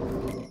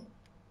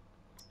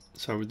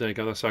 So there you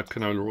go. That's our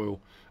canola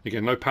oil.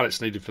 Again, no pallets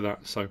needed for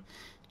that. So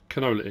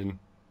canola in.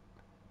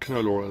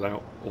 Canola oil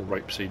out, or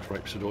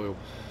rapeseed oil.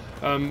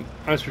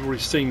 As we've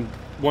already seen,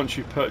 once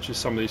you've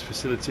purchased some of these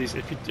facilities,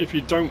 if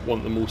you don't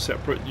want them all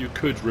separate, you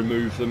could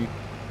remove them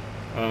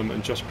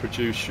and just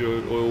produce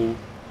your oil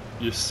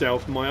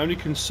yourself. My only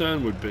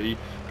concern would be,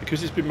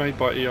 because it's been made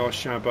by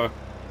erShaba,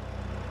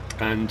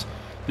 and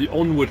the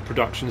onward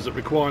productions that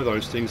require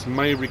those things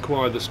may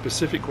require the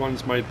specific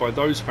ones made by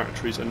those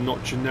factories and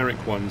not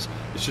generic ones.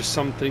 It's just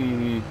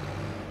something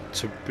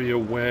to be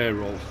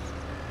aware of,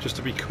 just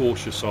to be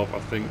cautious of, I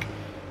think.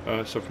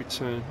 So if we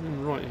turn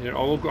right here,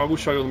 I will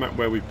show you on the map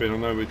where we've been. I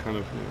know we kind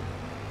of,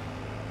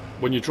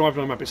 when you're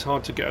driving on the map, it's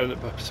hard to get a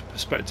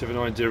perspective, an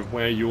idea of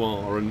where you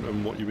are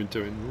and what you've been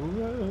doing.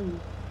 Whoa.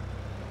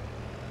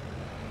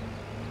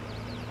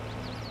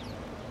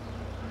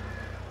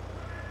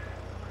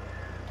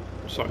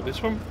 So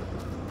this one,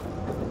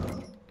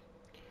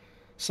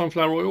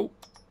 sunflower oil,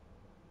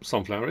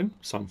 sunflower in,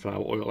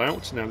 sunflower oil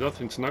out. Now the other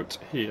thing to note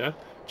here,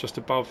 just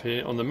above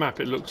here on the map,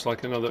 it looks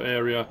like another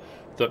area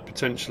that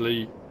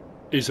potentially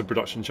is a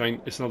production chain.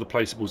 It's another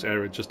placeables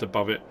area just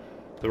above it.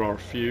 There are a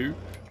few.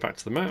 Back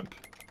to the map,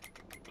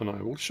 and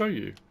I will show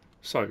you.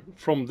 So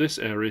from this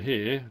area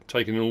here,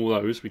 taking all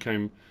those, we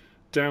came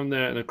down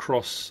there and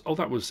across. Oh,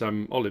 that was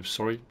olives.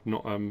 Sorry,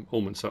 not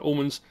almonds. So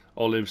almonds,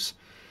 olives,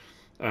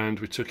 and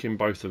we took in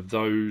both of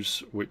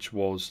those, which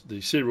was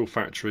the cereal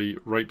factory,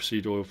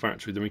 rapeseed oil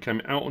factory. Then we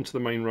came out onto the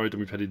main road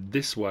and we've headed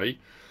this way.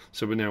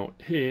 So we're now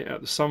here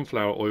at the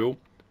sunflower oil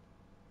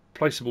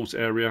placeables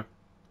area.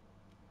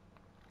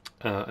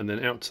 And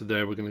then out to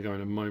there we're going to go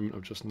in a moment.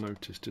 I've just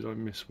noticed, did I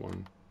miss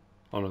one?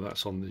 Oh no,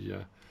 that's on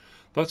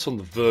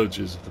the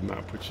verges of the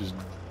map, which is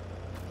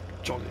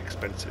jolly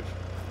expensive.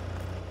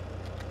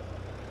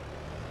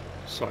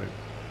 So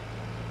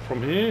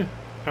from here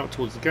out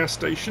towards the gas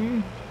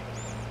station.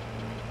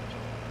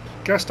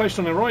 Gas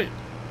station on the right.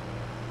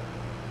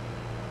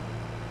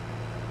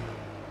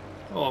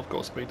 Oh, I've got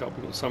to speed up,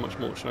 we've got so much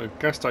more to show.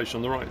 Gas station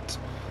on the right.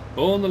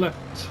 On the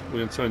left, we're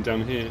going to turn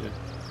down here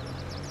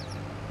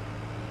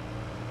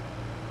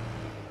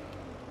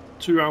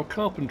to our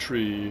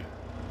carpentry.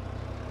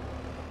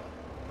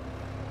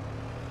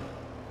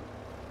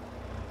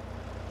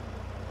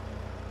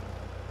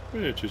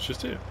 Which is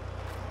just here.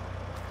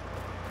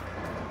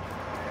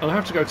 And I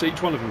have to go to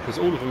each one of them because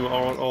all of them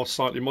are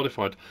slightly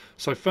modified.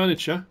 So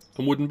furniture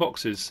and wooden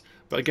boxes,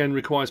 but again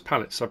requires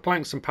pallets. So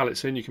planks and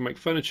pallets in, you can make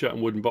furniture and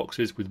wooden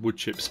boxes with wood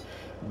chips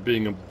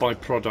being a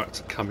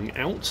byproduct coming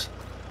out.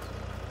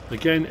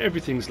 Again,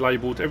 everything's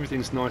labelled,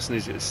 everything's nice and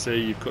easy to see.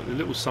 You've got the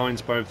little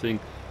signs for everything.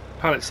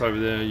 Pallets over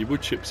there, your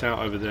wood chips out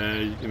over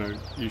there. You know,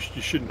 you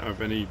shouldn't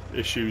have any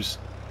issues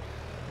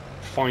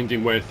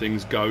finding where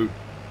things go,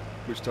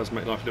 which does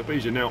make life a little bit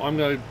easier. Now I'm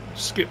going to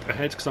skip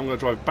ahead because I'm going to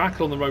drive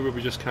back on the road where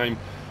we just came,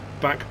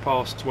 back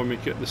past when we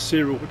get the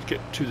cereal,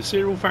 get to the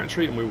cereal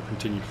factory, and we will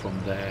continue from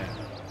there.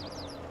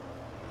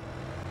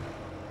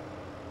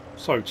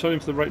 So turning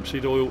for the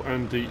rapeseed oil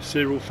and the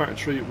cereal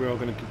factory, we are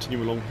going to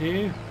continue along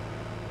here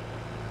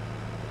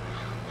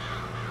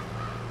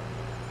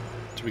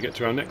till we get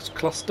to our next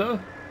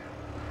cluster,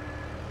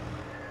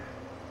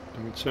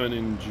 and we turn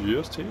in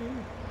just here.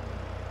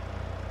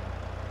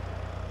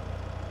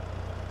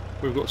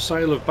 We've got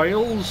sale of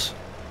bales,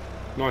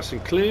 nice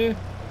and clear.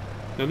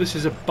 Now this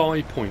is a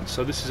buy point,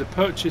 so this is a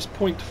purchase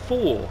point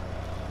 4.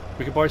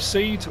 We can buy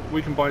seed,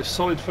 we can buy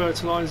solid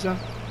fertiliser,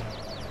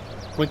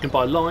 we can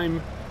buy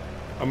lime,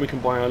 and we can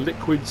buy our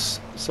liquids.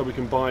 So we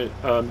can buy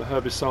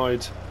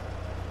herbicide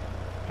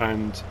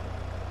and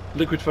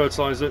liquid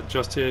fertiliser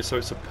just here, so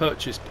it's a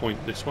purchase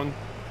point, this one.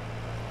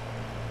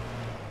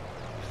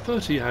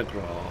 30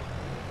 agra.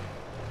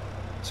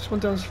 Is this one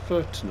down as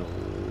Fertinal?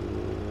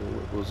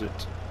 What was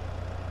it?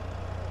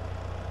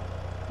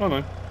 Oh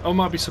no. Oh, it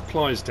might be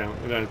supplies down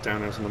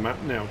as on the map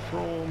now.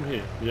 From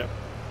here. Yep.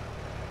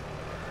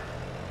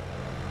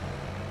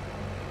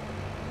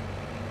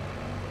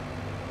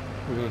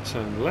 We're going to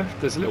turn left.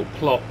 There's a little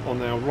plot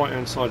on our right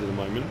hand side at the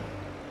moment.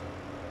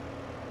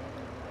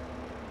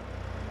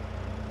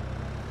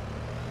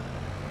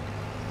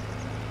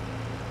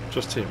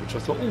 Just here, which I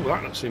thought, oh,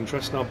 that looks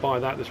interesting. I'll buy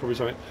that. There's probably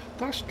something.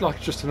 That's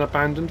like just an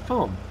abandoned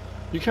farm.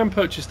 You can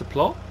purchase the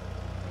plot.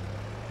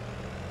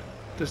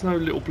 There's no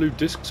little blue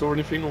discs or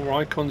anything, or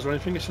icons or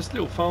anything. It's just a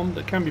little farm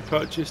that can be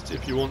purchased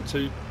if you want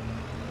to.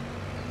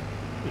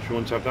 If you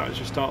want to have that as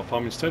your start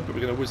farm instead. But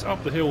we're going to whiz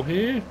up the hill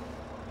here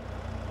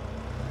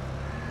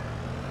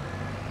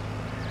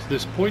to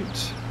this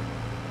point.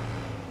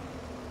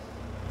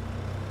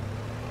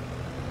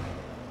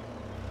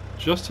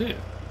 Just here.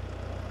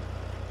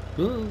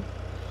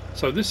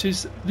 So this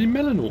is the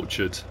melon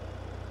orchard.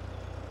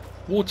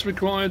 Water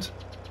required.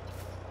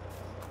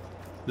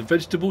 The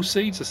vegetable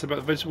seeds, that's about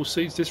the vegetable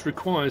seeds. This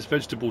requires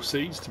vegetable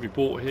seeds to be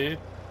bought here.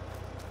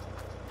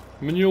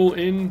 Manure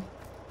in.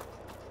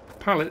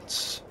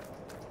 Pallets.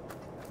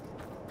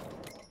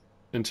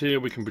 And here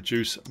we can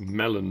produce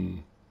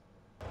melon.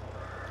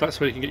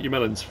 That's where you can get your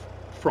melons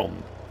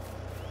from.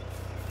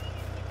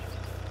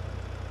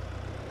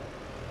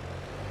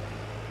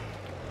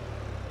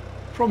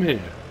 From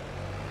here.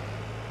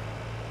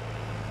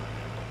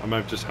 I may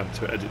have just had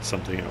to edit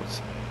something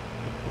else.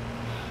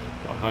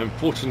 I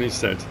unfortunately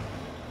said.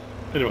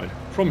 Anyway,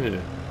 from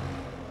here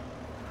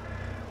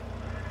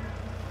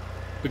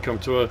we come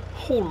to a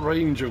whole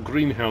range of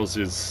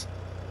greenhouses,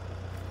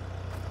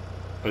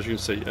 as you can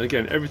see. And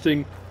again,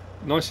 everything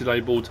nicely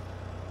labelled.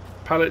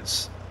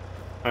 Pallets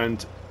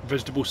and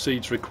vegetable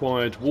seeds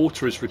required,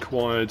 water is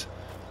required,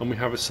 and we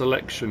have a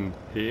selection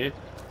here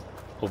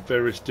of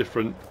various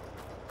different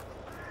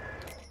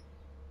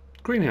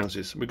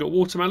greenhouses. We've got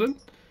watermelon,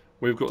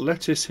 we've got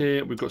lettuce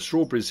here, we've got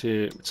strawberries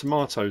here,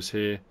 tomatoes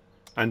here,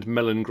 and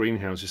melon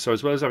greenhouses. So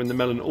as well as having the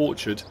melon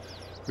orchard,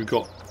 we've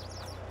got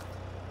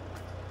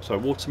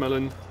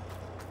watermelon,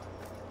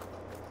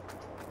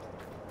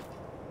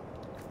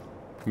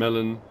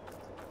 melon,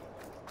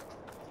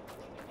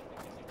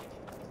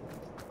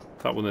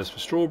 that one there's for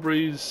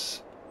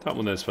strawberries, that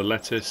one there's for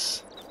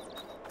lettuce,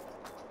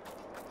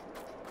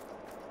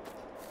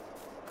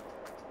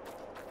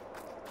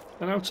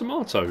 and our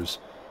tomatoes,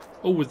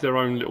 all with their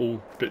own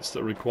little bits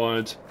that are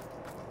required.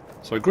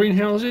 So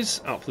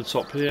greenhouses up the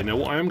top here. Now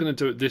what I am going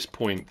to do at this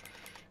point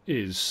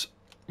is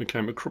we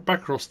came back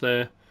across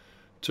there,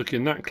 took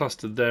in that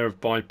cluster there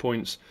of buy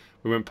points,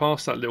 we went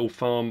past that little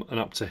farm and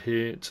up to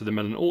here to the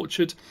melon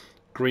orchard,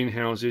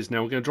 greenhouses.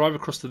 Now we're going to drive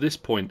across to this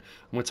point.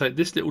 I'm going to take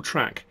this little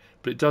track,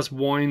 but it does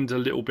wind a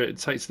little bit, it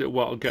takes a little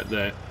while to get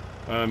there,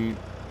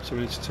 so we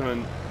need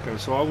to go.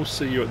 So I will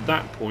see you at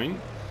that point.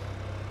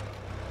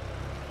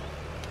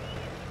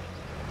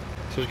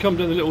 So we come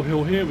down the little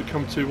hill here, we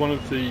come to one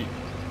of the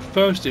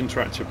first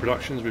interactive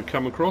productions we've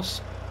come across,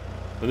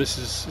 and is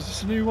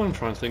this a new one? I'm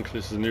trying to think if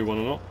this is a new one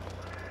or not.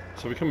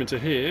 So we come into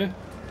here.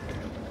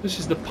 This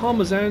is the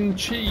Parmesan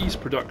cheese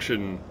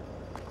production.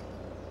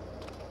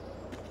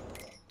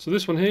 So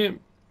this one here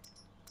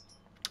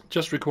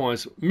just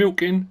requires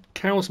milk in,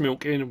 cow's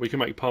milk in, we can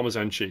make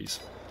Parmesan cheese.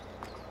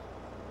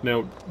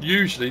 Now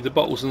usually the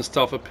bottles and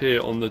stuff appear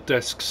on the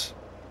desks,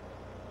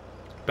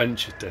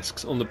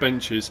 on the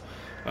benches.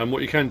 And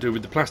what you can do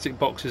with the plastic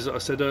boxes that I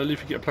said earlier,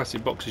 if you get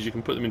plastic boxes, you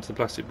can put them into the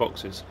plastic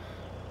boxes.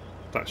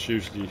 That's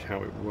usually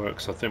how it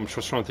works. I think I'm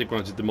just trying to think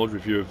when I did the mod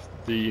review of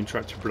the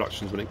interactive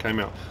productions when it came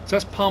out. So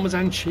that's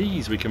Parmesan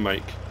cheese we can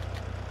make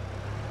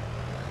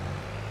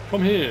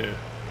from here.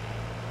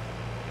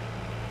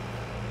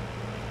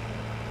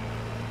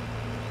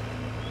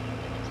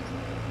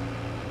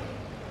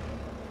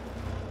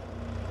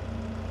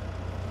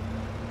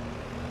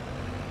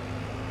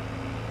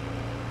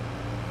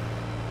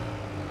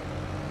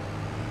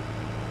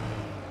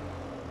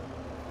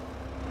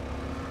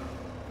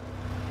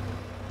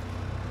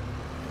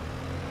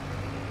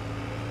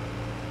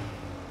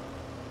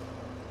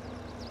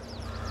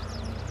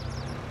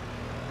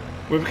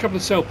 We have a couple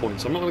of sell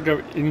points. I'm not going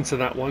to go into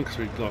that one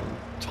because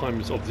time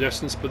is of the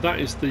essence, but that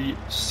is the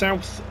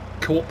South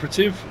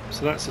Cooperative.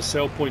 So that's a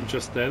sell point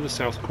just there, the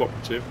South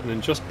Cooperative, and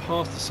then just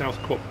past the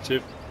South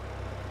Cooperative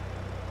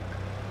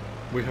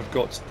we have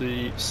got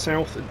the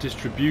South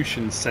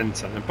Distribution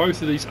Centre. Now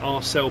both of these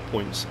are sell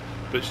points,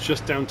 but it's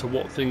just down to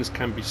what things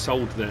can be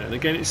sold there. And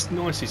again, it's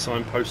nicely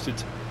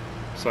signposted.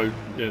 So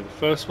yeah, the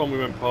first one we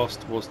went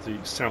past was the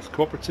South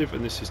Cooperative,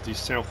 and this is the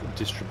South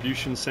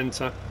Distribution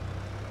Centre.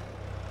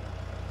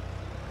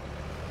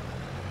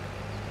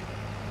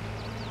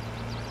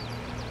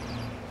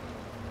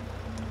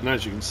 And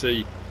as you can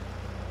see,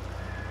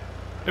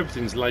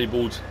 everything's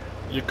labelled.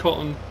 Your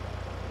cotton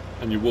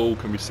and your wool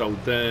can be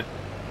sold there.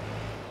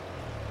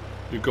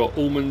 You've got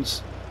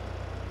almonds,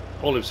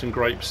 olives and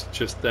grapes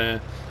just there,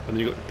 and then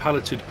you've got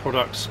palleted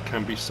products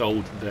can be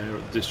sold there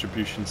at the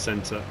distribution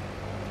centre.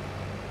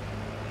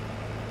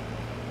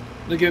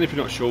 And again, if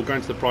you're not sure, go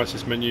into the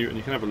prices menu and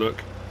you can have a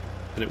look,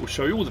 and it will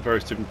show you all the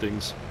various different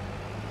things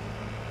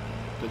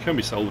that can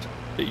be sold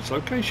at each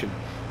location.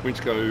 We need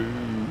to go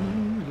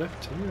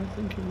left here, I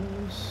think it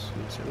was.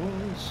 Yes, it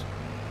was.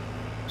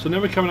 So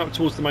now we're coming up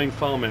towards the main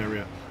farm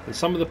area, and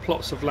some of the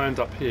plots of land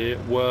up here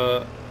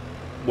were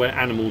where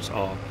animals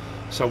are.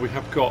 So we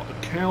have got a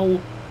cow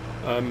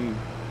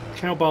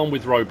barn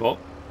with robot.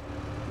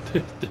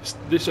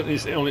 this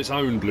is on its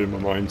own, blew my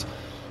mind,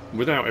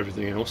 without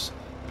everything else.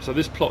 So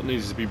this plot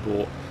needs to be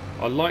bought.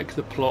 I like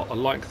the plot, I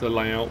like the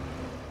layout.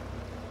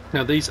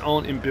 Now these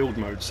aren't in build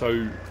mode,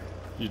 so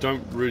you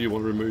don't really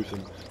want to remove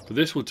them. But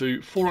this will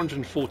do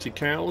 440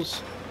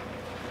 cows.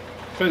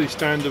 Fairly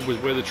standard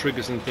with where the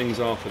triggers and things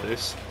are for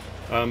this.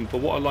 But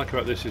what I like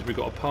about this is we've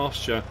got a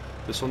pasture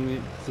that's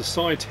on the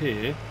side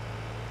here,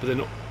 but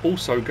then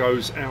also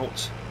goes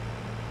out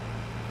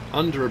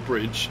under a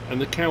bridge, and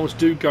the cows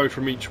do go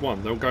from each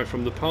one. They'll go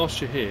from the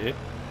pasture here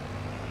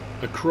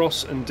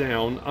across and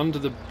down under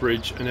the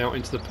bridge and out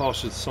into the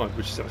pasture to the side,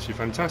 which is actually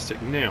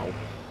fantastic. Now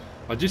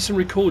I did some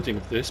recording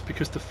of this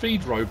because the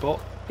feed robot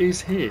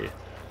is here.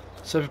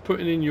 So for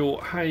putting in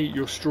your hay,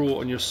 your straw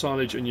and your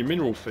silage and your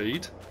mineral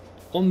feed,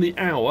 on the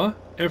hour,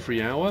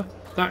 every hour,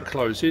 that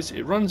closes,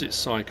 it runs its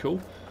cycle,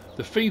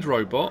 the feed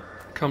robot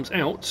comes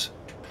out,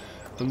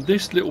 and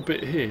this little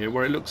bit here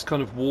where it looks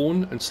kind of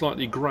worn and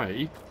slightly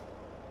grey,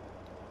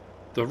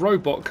 the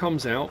robot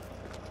comes out.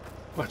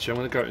 Actually, I'm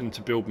going to go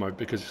into build mode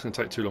because it's going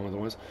to take too long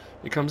otherwise.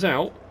 It comes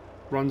out,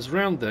 runs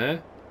round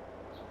there,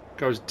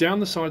 goes down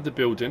the side of the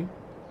building,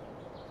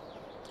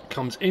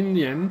 comes in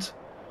the end,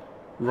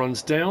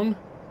 runs down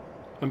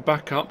and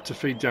back up to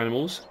feed the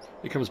animals.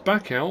 It comes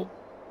back out,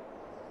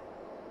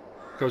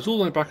 goes all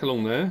the way back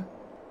along there,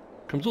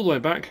 comes all the way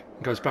back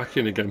and goes back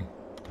in again.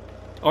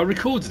 I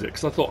recorded it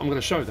because I thought I'm going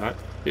to show that.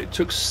 It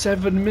took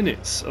 7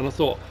 minutes, and I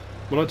thought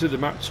when I do the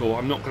map tour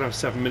I'm not going to have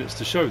 7 minutes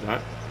to show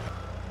that.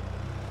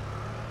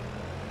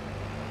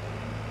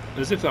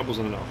 As if that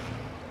wasn't enough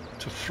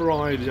to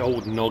fry the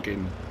old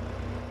noggin.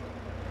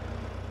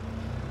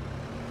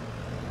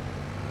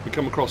 We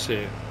come across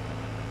here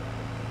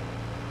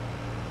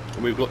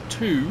and we've got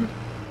two,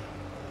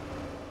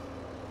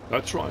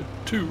 that's right,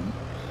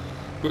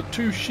 we've got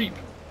two sheep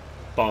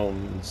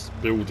barns,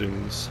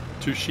 buildings,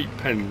 two sheep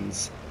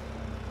pens,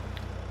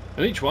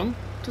 and each one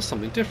does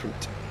something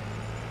different.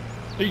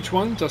 Each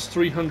one does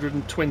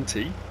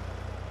 320.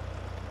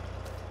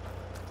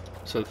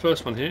 So the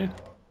first one here,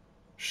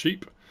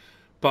 sheep,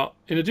 but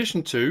in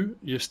addition to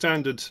your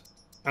standard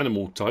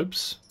animal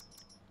types,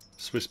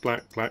 Swiss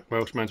Black, Black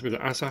Welsh Mountain, we've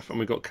got Asaf and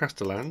we've got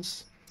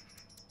Castellans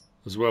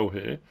as well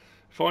here.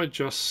 If I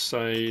just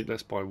say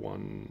let's buy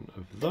one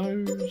of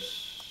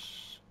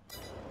those,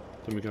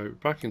 then we go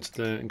back into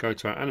there and go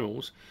to our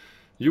animals,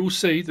 you'll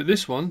see that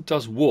this one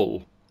does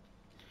wool.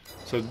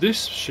 So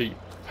this sheep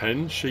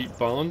pen, sheep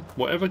barn,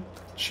 whatever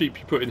sheep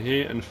you put in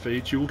here and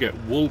feed, you will get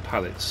wool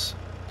pallets.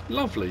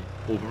 Lovely,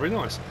 all very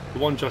nice. The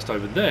one just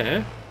over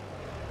there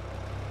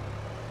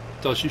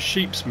does your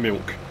sheep's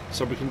milk.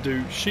 So we can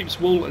do sheep's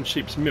wool and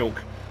sheep's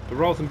milk, but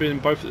rather than being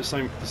both at the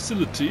same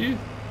facility,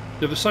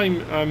 they're the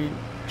same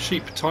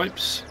sheep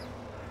types,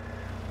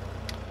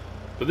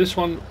 but this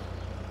one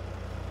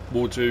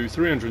will do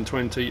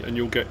 320 and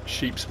you'll get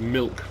sheep's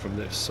milk from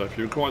this. So if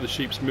you require the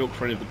sheep's milk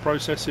for any of the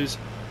processes,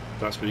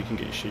 that's where you can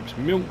get your sheep's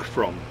milk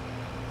from.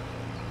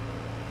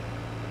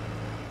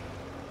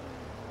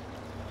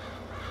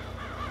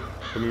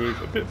 When we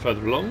move a bit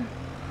further along,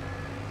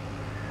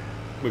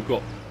 we've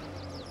got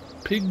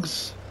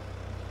pigs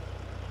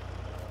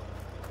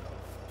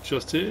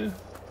just here.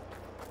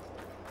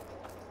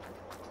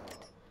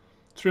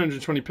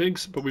 320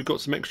 pigs, but we've got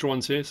some extra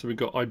ones here. So we've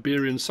got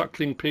Iberian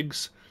suckling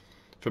pigs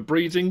for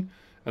breeding,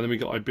 and then we've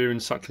got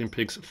Iberian suckling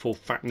pigs for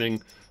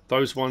fattening.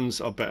 Those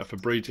ones are better for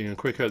breeding and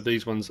quicker.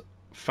 These ones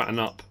fatten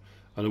up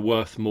and are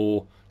worth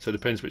more, so it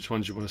depends which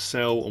ones you want to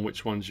sell and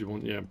which ones you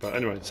want. Yeah, but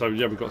anyway, so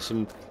yeah, we've got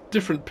some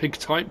different pig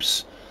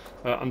types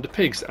under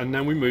pigs, and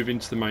now we move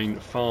into the main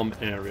farm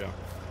area.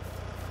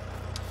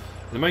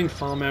 The main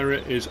farm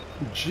area is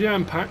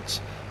jam-packed.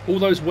 All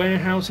those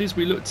warehouses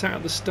we looked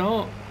at the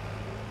start,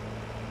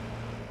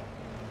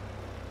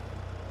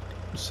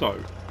 So,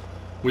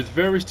 with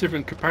various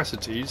different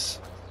capacities,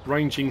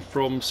 ranging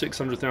from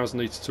 600,000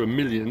 litres to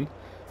 1,000,000.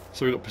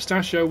 So we've got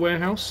pistachio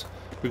warehouse,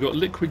 we've got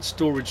liquid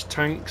storage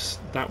tanks,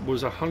 that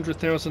was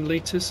 100,000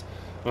 litres.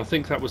 I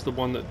think that was the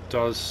one that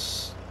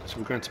does... So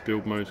we're going to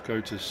build mode,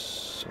 go to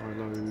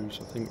silos,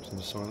 I think it was in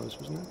the silos,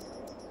 wasn't it?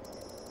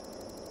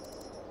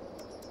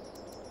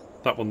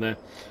 That one there.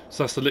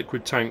 So that's the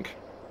liquid tank,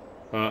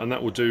 and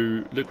that will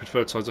do liquid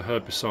fertiliser,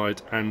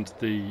 herbicide, and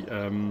the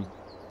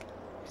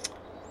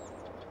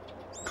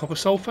copper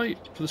sulphate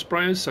for the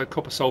sprayers. So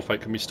copper sulphate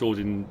can be stored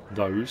in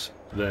those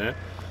there.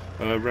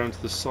 Around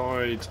to the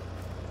side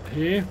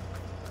here,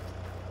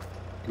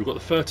 we've got the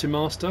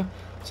Fertimaster.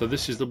 So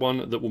this is the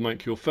one that will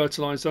make your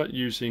fertiliser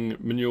using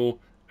manure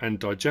and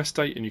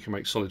digestate, and you can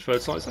make solid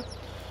fertiliser.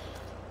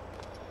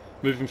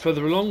 Moving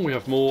further along, we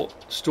have more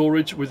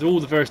storage with all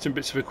the various different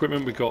bits of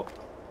equipment. We've got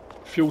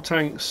fuel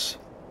tanks.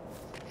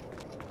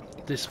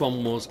 This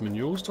one was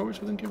manure storage,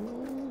 I think it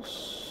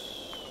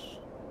was.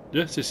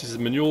 Yes, this is a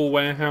manure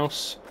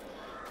warehouse.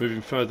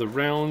 Moving further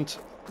round,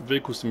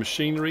 vehicles and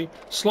machinery.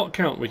 Slot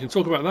count, we can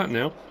talk about that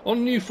now.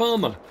 On New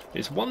Farmer,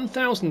 it's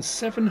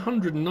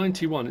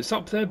 1,791. It's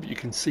up there, but you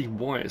can see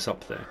why it's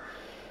up there.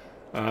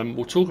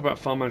 We'll talk about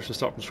farm management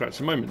start from scratch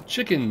in a moment.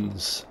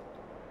 Chickens.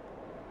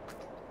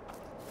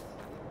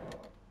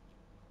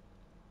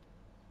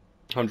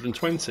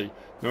 120.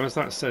 Now, as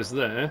that says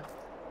there,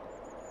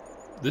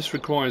 this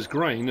requires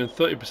grain and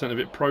 30% of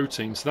it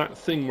protein. So that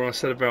thing where I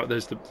said about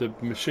there's the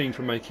machine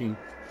for making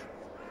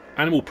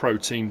animal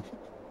protein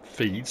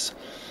feeds,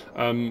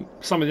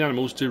 some of the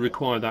animals do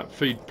require that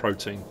feed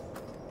protein.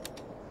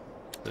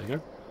 There you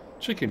go.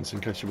 Chickens,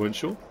 in case you weren't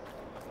sure.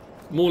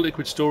 More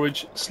liquid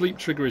storage. Sleep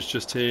trigger is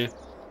just here.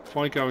 If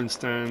I go and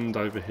stand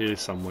over here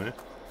somewhere.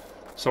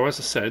 So as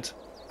I said,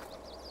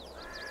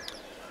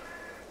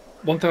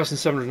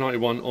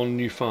 1,791 on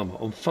New Farmer.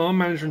 On Farm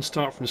Manager and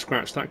Start from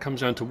Scratch, that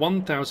comes down to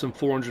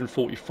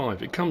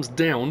 1,445. It comes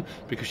down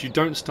because you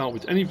don't start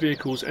with any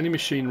vehicles, any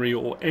machinery,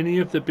 or any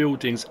of the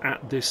buildings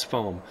at this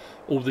farm.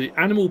 All the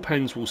animal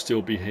pens will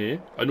still be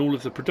here, and all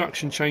of the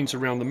production chains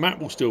around the map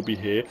will still be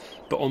here,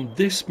 but on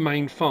this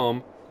main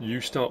farm,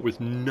 you start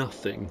with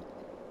nothing.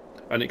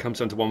 And it comes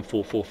down to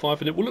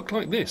 1,445, and it will look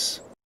like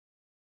this.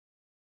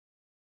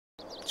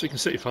 So you can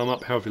set your farm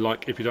up however you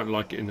like, if you don't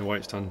like it in the way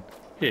it's done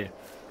here.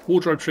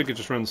 Wardrobe trigger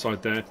just around the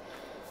side there.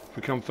 If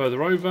we come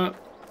further over,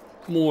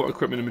 more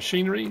equipment and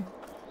machinery.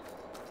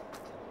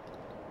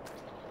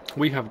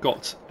 We have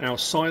got our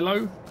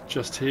silo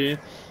just here.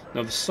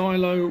 Now the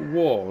silo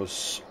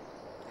was,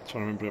 I'm trying to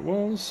remember what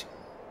it was,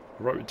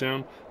 I wrote it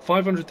down,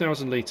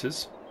 500,000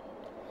 litres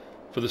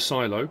for the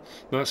silo.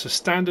 Now that's a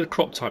standard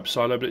crop type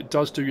silo, but it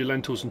does do your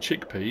lentils and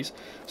chickpeas.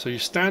 So your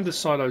standard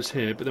silos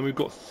here, but then we've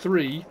got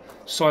 3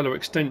 silo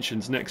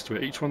extensions next to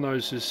it. Each one of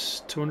those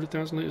is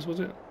 200,000 litres,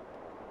 was it?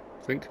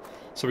 I think.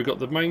 So we've got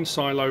the main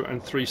silo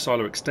and 3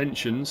 silo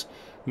extensions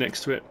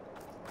next to it.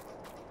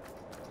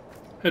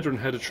 Header and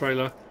header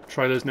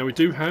trailers. Now we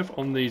do have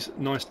on these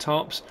nice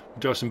tarps, we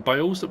do have some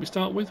bales that we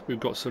start with.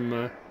 We've got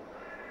some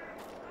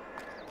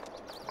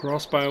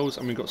grass bales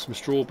and we've got some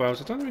straw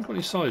bales. I don't think we've got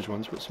any silage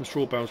ones. We've got some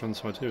straw bales around the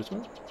side here as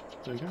well.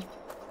 There you go.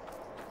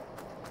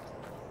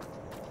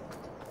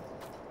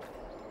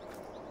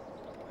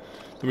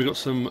 Then we've got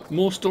some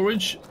more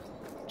storage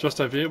just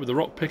over here with the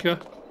rock picker.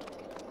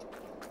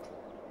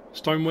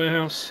 Stone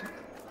warehouse.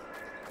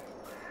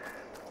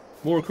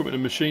 More equipment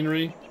and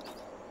machinery,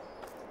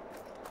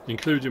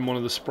 including one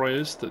of the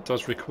sprayers that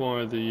does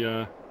require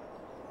the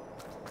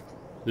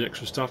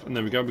extra stuff. And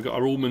there we go. We've got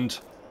our almond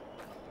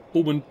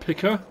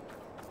picker.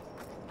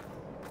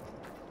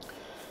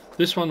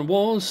 This one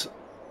was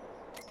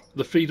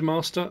the feed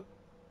master.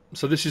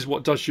 So this is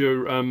what does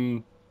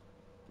your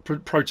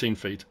protein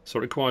feed. So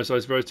it requires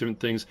those various different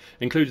things,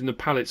 including the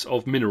pallets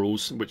of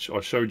minerals, which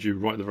I showed you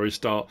right at the very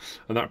start,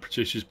 and that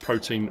produces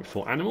protein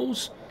for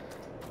animals.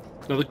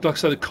 Now, like I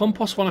said, the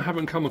compost one I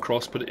haven't come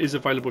across, but it is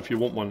available if you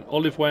want one.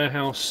 Olive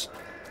warehouse,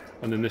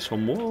 and then this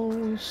one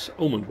was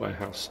almond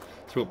warehouse.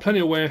 So we've got plenty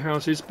of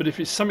warehouses, but if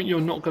it's something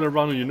you're not going to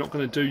run or you're not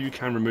going to do, you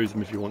can remove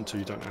them if you want to.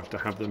 You don't have to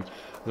have them.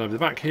 And over the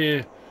back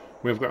here,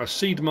 we've got a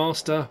seed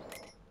master.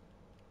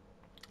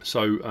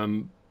 So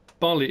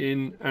barley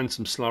in and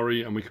some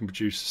slurry, and we can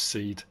produce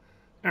seed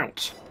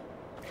out.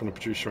 If you want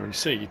to produce your own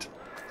seed.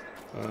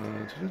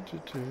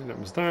 That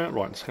was that.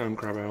 Right, let's go and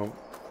grab our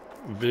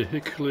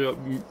vehicular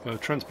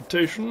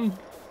transportation.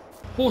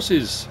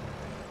 Horses.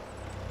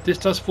 This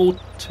does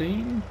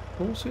 14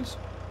 horses.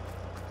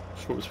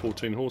 I'm sure it was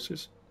 14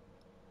 horses.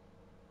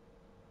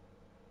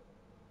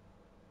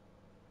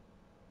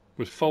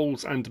 With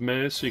foals and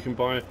mares, so you can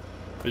buy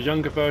a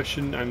younger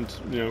version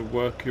and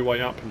work your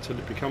way up until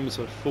it becomes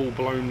a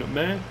full-blown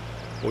mare,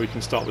 or you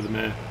can start with a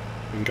mare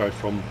and go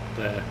from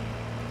there,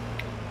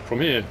 from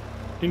here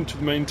into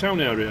the main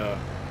town area.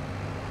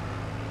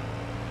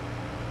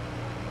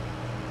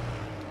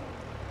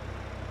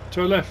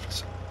 To our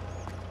left,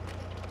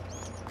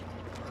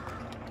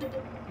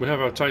 we have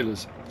our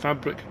tailors.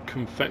 Fabric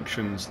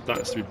confections.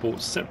 That's to be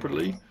bought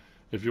separately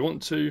if you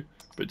want to,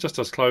 but it just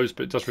does clothes,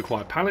 but it does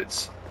require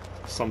pallets.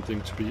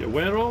 something to be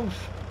aware of.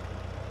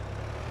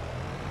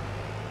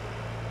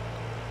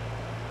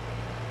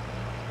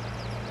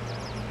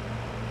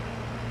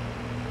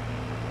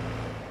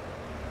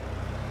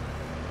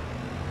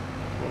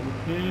 From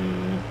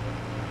here,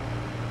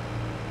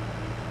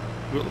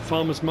 we've got the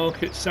farmers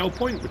market sell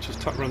point, which is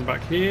tucked around the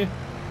back here.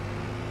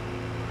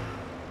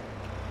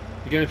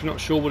 Again, if you're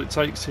not sure what it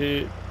takes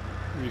here,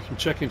 you can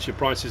check into your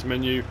prices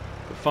menu.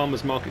 The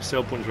farmers market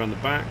sell point is around the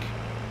back.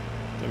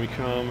 Then we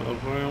come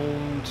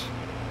around,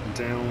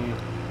 down,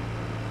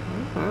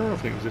 I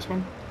think it was this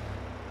one.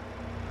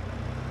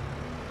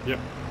 Yep.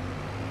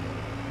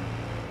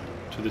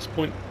 To this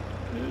point.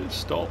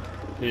 Stop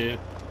here.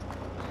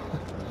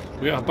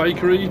 We got a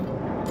bakery,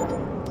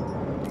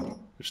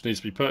 which needs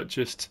to be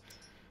purchased.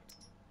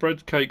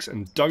 Bread, cakes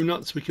and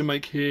donuts we can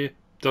make here.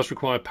 Does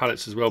require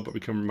pallets as well, but we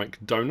can make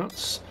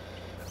donuts.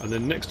 And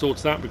then next door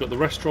to that we've got the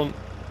restaurant,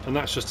 and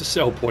that's just a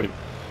sell point.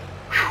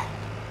 Whew.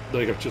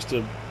 There you go, just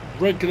a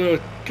regular,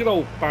 good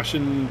old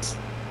fashioned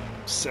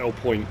sell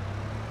point.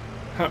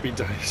 Happy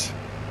days.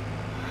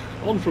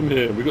 On from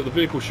here, we've got the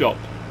vehicle shop.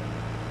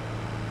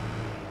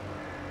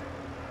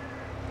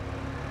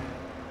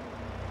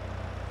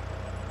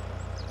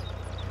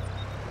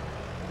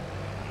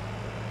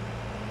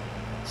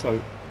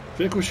 So,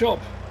 vehicle shop,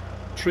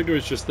 trigger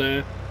is just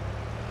there.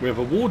 We have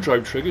a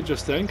wardrobe trigger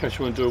just there in case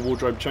you want to do a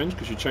wardrobe change,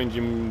 because you're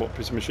changing what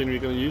piece of machinery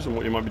you're going to use and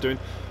what you might be doing.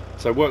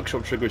 So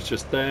workshop trigger is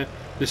just there.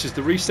 This is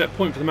the reset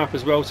point for the map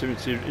as well, so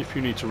if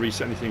you need to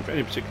reset anything for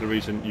any particular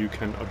reason, you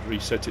can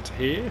reset it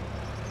here.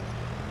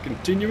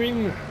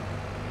 Continuing,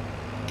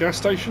 gas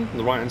station on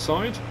the right hand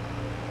side.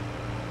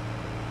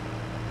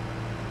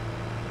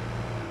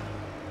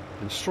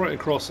 And straight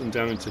across and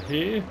down into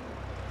here.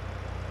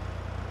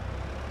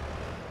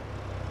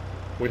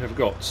 We have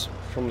got,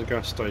 from the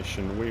gas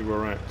station, we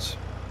were at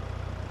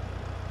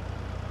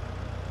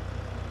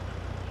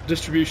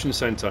distribution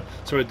centre.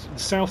 So at the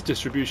south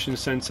distribution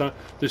centre,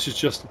 this is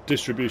just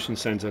distribution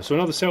centre. So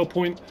another sell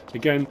point,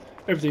 again,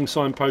 everything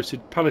signposted,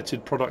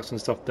 palleted products and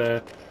stuff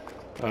there.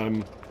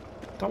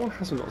 That one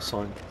hasn't got a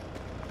sign.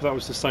 But that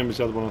was the same as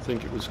the other one, I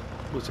think it was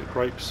it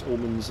grapes,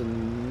 almonds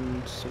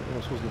and something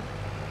else, wasn't it?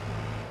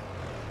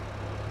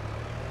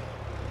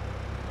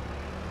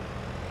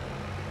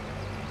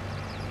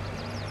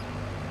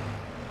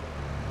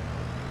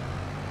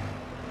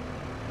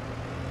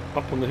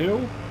 Up on the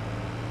hill.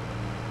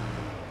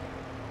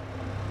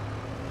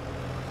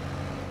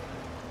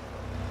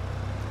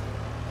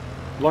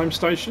 Lime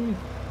station.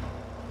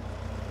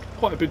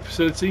 Quite a big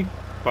facility,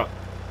 but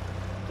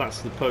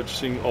that's the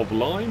purchasing of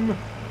lime.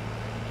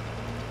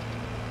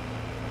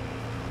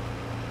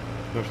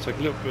 We have to take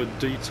a little bit of a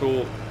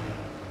detour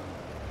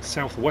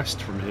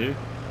southwest from here.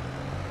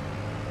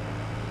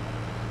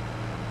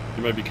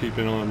 You may be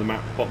keeping an eye on the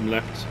map, bottom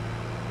left.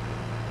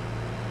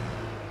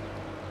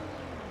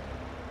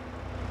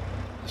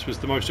 This was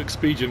the most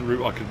expedient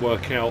route I could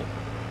work out.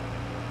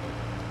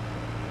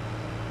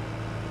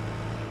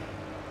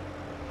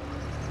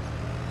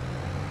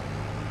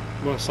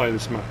 When I say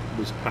this map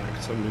was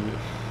packed, I mean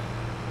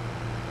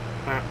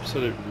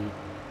absolutely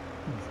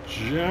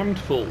jammed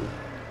full.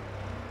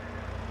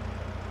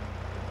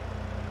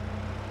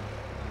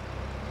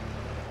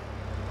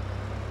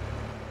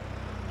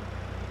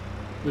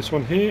 This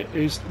one here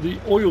is the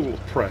oil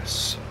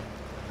press.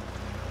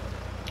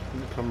 Let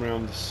me come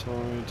around the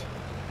side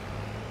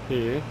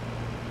here.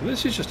 And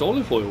this is just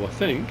olive oil, I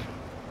think,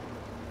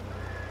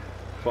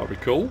 if I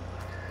recall.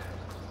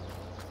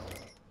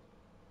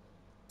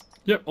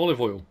 Yep,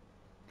 olive oil.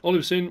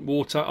 Olives in,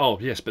 water. Oh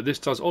yes, but this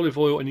does olive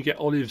oil and you get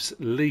olives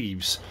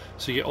leaves.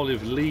 So you get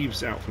olive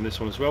leaves out from this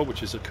one as well,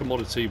 which is a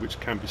commodity which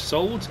can be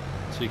sold.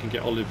 So you can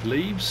get olive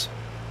leaves.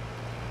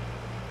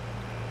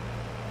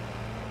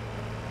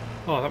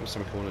 Oh, that was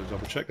something I wanted to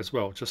double check as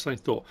well. Just a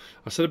thought.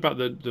 I said about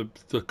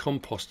the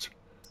compost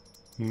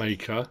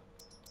maker.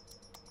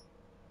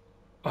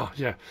 Oh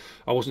yeah,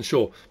 I wasn't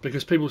sure,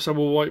 because people say,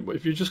 well, why,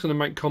 if you're just going to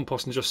make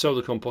compost and just sell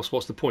the compost,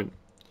 what's the point?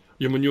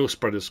 Your manure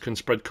spreaders can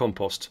spread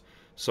compost.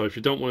 So if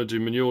you don't want to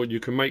do manure, you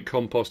can make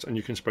compost and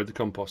you can spread the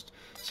compost.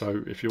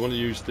 So if you want to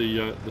use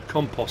the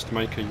compost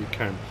maker, you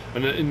can.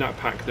 And in that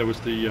pack there was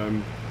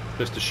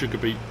there's the sugar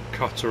beet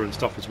cutter and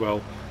stuff as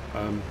well.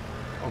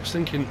 I was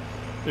thinking,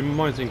 in my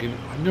mind thinking,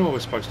 I knew I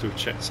was supposed to have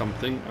checked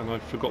something and I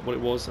forgot what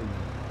it was. And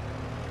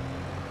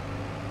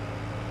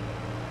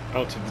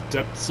out of the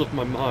depths of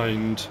my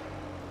mind.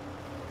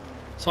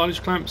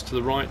 Silage clamps to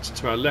the right,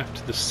 to our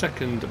left, the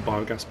second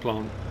biogas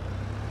plant.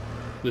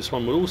 This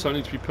one will also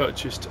need to be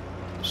purchased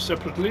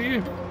separately.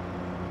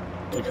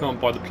 You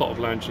can't buy the plot of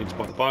land, you need to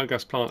buy the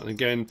biogas plant, and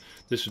again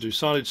this will do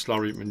silage,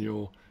 slurry,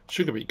 manure,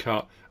 sugar beet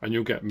cut, and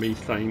you'll get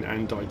methane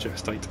and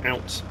digestate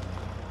out.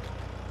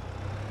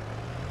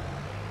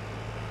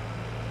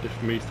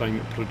 If methane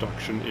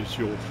production is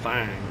your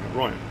thing.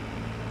 Right,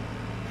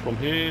 from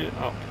here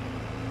up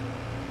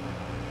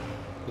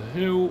the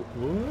hill.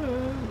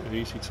 Whoa,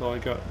 easy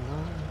tiger.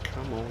 No,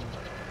 come on.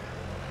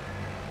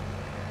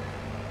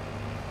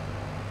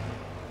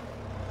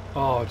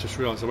 Oh, I just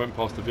realised I went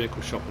past the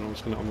vehicle shop and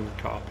I'm gonna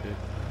cut up here.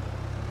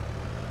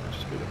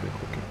 Just be a little bit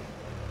quicker.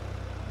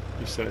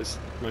 He says,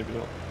 maybe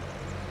not.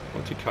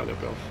 Why don't you cut a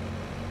little bit off?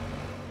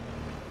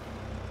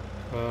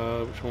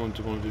 Which one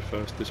do I want to do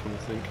first? This one, I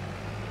think.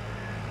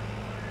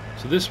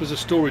 So this was a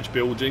storage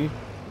building,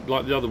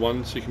 like the other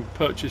one, so you can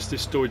purchase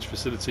this storage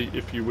facility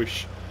if you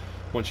wish.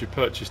 Once you've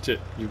purchased it,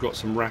 you've got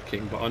some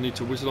racking. But I need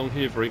to whiz along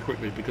here very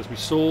quickly because we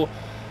saw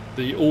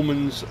the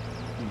almonds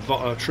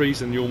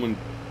trees and the almond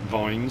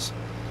vines,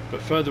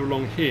 but further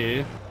along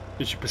here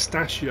is your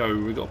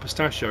pistachio. We've got a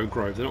pistachio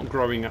grove. They're not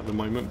growing at the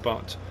moment,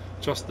 but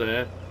just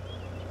there,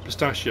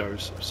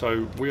 pistachios.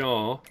 So we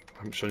are, I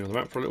haven't shown you on the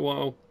map for a little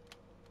while.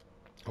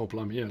 Oh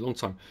blimey, yeah, a long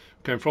time.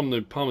 Going from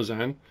the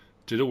Parmesan,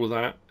 did all of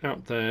that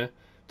out there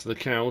to the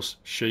cows,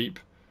 sheep,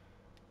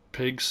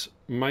 pigs,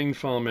 main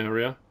farm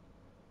area,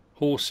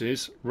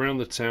 horses, round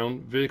the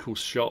town, vehicles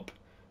shop,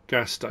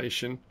 gas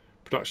station,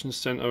 production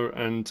centre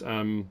and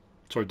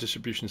sorry,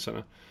 distribution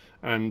centre,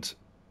 and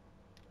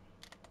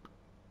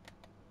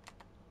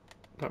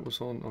that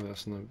was on. Oh,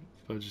 that's no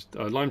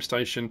lime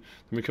station.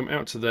 Then we come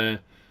out to there,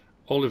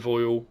 olive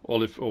or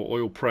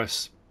oil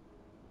press,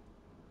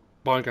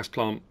 biogas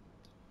plant.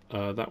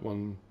 That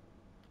one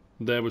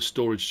there was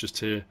storage just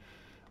here,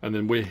 and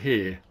then we're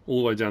here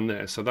all the way down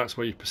there. So that's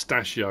where your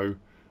pistachio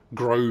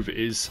grove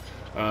is,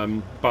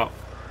 but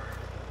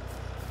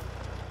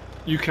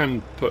you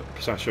can put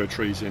pistachio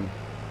trees in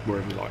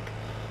wherever you like.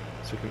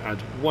 So you can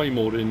add way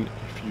more in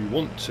if you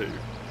want to.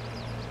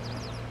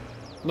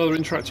 Another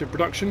interactive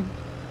production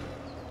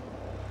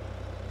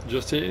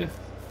just here.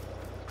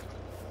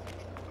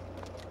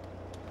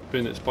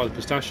 Being it's by the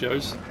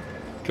pistachios,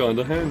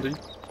 kinda handy.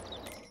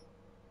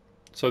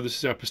 So this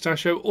is our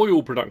pistachio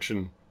oil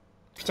production.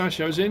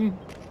 Pistachios in,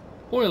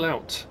 oil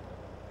out.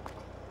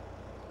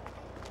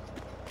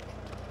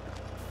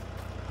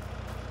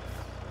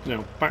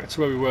 Now back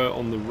to where we were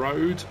on the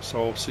road,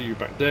 so I'll see you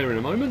back there in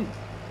a moment.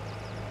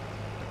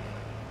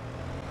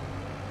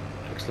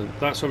 Excellent,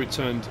 that's where we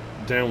turned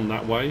down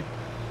that way.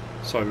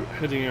 So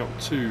heading out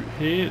to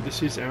here,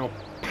 this is our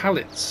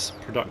pallets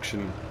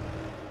production.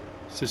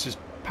 So this is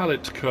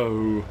Pallet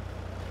Co.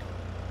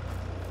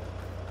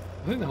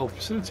 I think the whole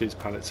facility is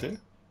pallets here.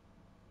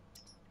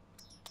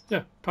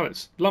 Yeah,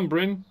 pallets. Lumber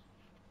in,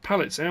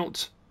 pallets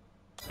out,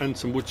 and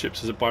some wood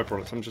chips as a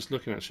byproduct. I'm just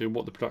looking actually at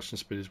what the production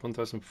speed is.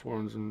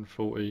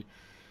 1,440,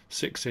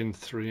 6 in,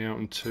 3 out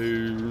and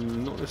 2.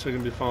 Not necessarily going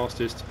to be the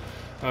fastest.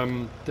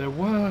 There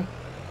were...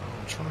 Oh,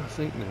 I'm trying to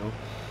think now.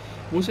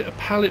 Was it a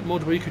pallet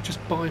mod where you could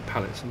just buy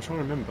pallets? I'm trying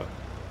to remember.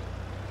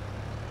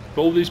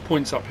 But all these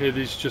points up here,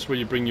 these are just where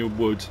you bring your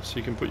wood. So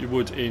you can put your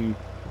wood in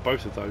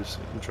both of those,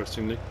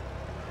 interestingly.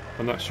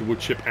 And that's your wood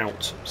chip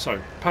out.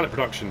 So, pallet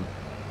production.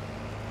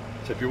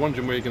 So if you're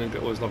wondering where you're going to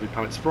get all those lovely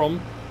pallets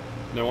from,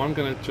 now I'm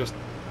going to just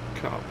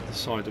cut up the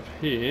side of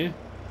here.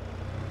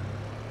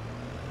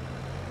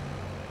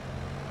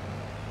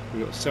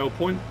 We've got a sell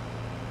point.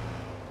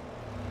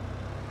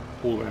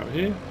 All the way out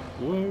here.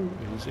 Whoa,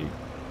 easy.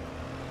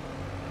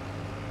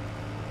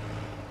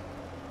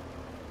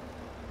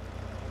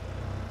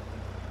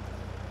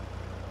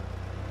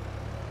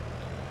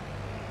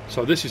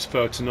 So this is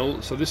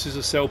Fertinol. So this is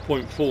a sell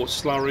point for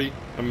slurry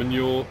and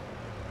manure.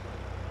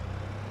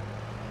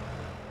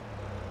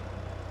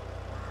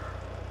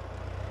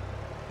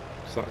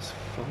 So that's,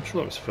 I'm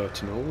sure that was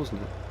Fertinol,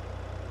 wasn't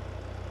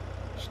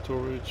it?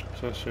 Storage,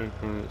 potassium,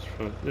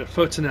 yeah,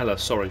 Fertinella,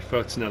 sorry,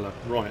 Fertinella.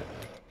 Right,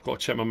 I've got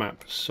to check my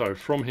map. So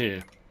from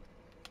here,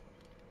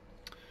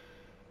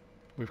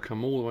 we've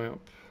come all the way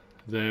up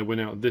there. We're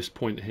now at this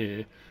point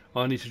here.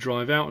 I need to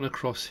drive out and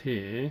across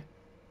here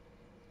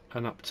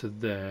and up to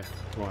there.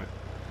 Right.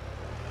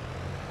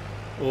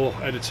 Oh,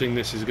 editing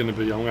this is going to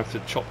be, I'm going to have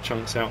to chop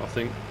chunks out, I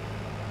think.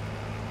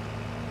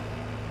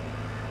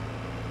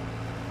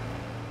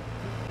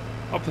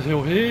 Up the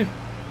hill here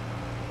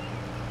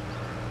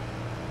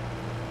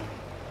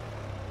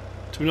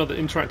to another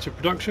interactive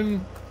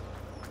production.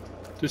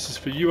 This is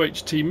for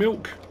UHT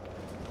milk.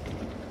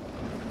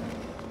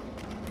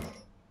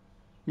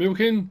 Milk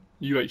in,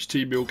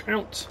 UHT milk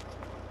out.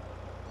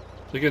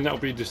 So again, that will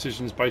be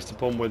decisions based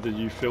upon whether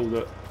you feel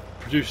that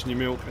producing your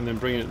milk and then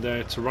bringing it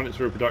there to run it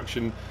through a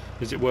production,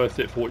 is it worth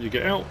it for what you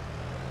get out?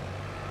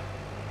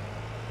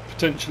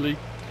 Potentially.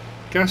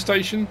 Gas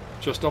station,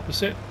 just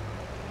opposite.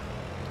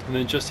 And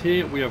then just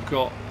here we have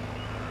got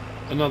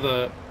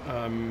another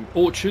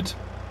orchard.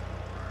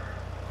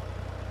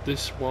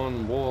 This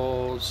one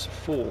was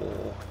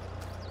for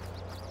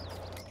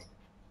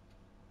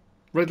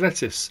red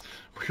lettuce.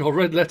 We got a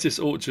red lettuce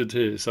orchard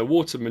here. So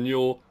water,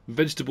 manure,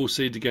 vegetable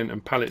seed again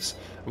and pallets.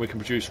 And we can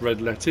produce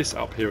red lettuce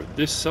up here at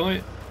this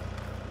site.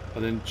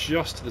 And then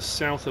just to the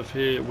south of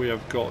here we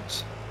have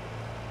got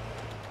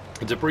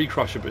a debris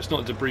crusher, but it's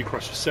not a debris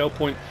crusher sell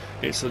point,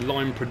 it's a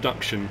lime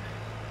production.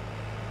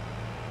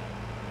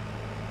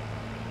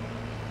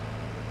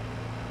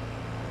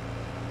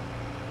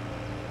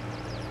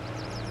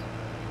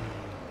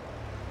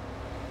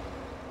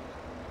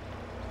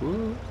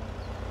 Whoa.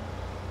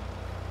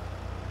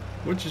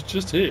 Which is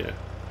just here.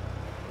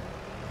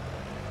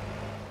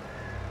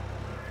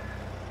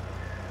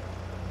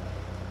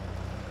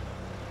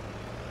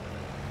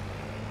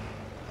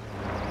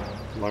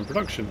 line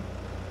production.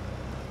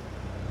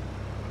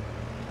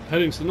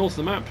 Heading to the north of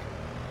the map,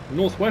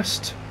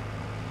 northwest.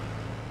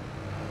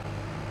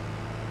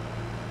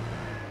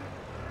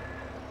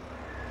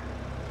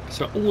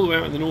 So all the way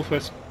out in the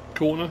northwest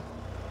corner,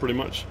 pretty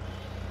much.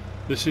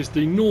 This is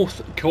the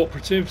North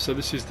Cooperative, so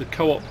this is the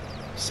co-op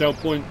sell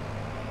point.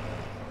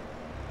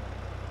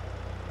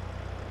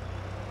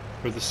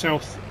 With the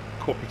South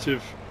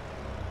Cooperative.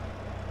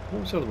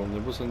 What was the other one?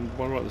 There was one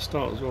right at the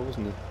start as well,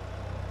 wasn't there?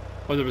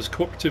 Oh, there was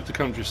Cooperative, the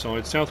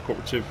countryside, South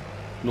Cooperative,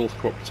 North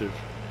Cooperative.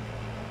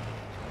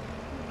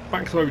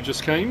 Back the way we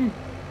just came.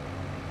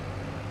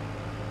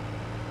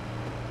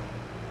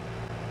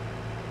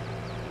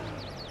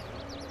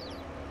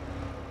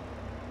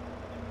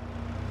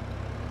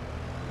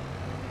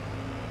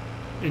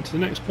 Into the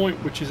next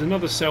point, which is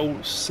another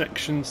cell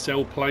section,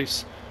 cell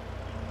place.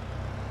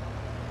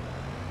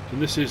 And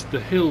this is the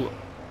Hill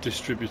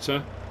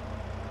distributor.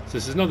 So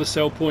this is another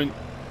cell point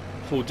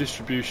for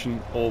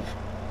distribution of,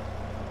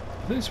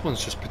 I think this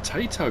one's just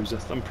potatoes.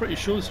 I'm pretty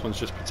sure this one's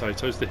just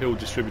potatoes, the Hill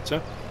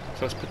distributor. So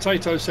that's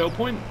potato cell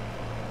point.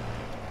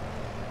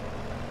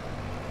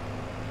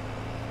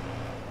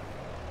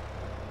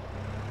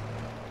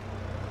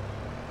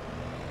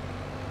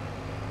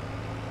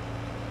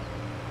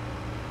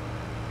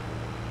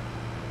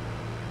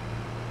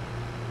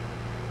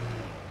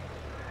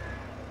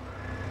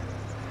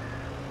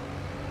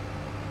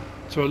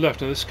 To our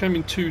left. Now this came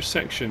in two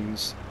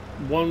sections,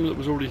 one that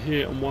was already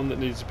here and one that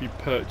needs to be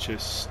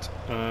purchased.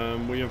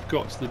 We have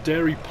got the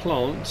dairy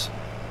plant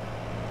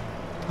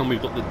and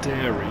we've got the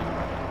dairy.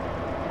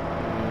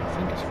 I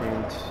think it's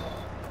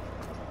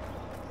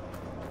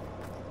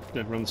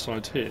around the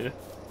side here.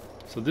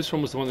 So this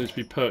one was the one that needs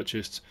to be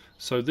purchased.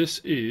 So this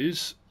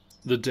is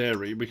the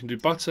dairy. We can do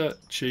butter,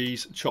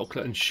 cheese,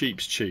 chocolate and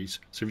sheep's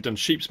cheese. So if you've done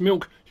sheep's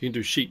milk, you can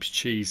do sheep's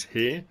cheese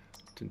here.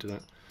 Didn't do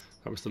that.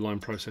 That was the line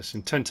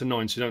processing. 10 to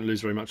 9, so you don't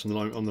lose very much on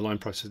the line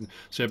processing.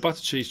 So yeah,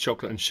 butter, cheese,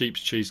 chocolate and sheep's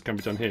cheese can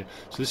be done here.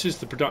 So this is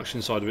the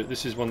production side of it.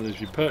 This is one that needs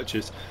to be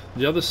purchased.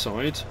 The other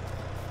side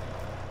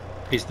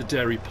is the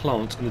dairy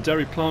plant, and the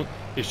dairy plant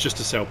is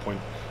just a sell point.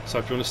 So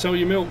if you want to sell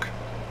your milk,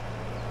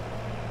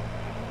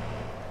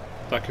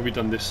 that can be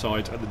done this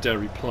side at the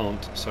dairy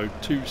plant. So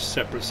two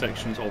separate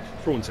sections of,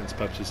 for all intents and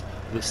purposes,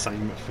 the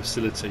same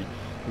facility.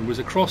 It was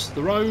across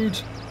the road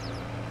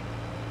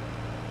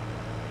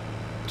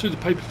to the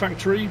paper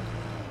factory,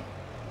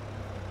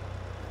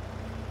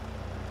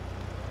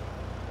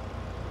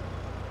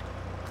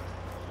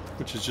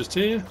 which is just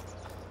here.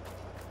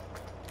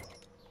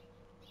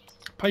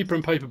 Paper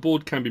and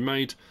paperboard can be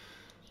made.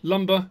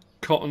 Lumber,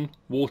 cotton,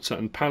 water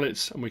and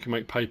pallets, and we can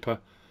make paper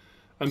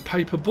and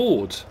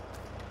paperboard.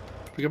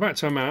 If we go back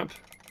to our map,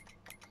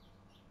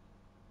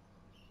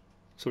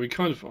 so we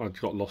kind of, I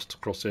got lost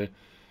across here.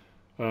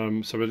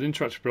 So we had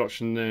interactive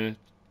production there.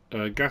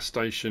 Gas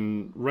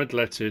station, red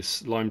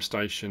lettuce, lime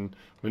station.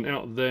 Went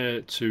out there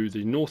to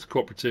the North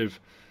Cooperative,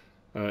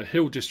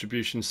 Hill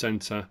Distribution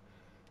Centre,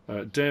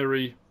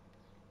 dairy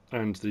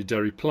and the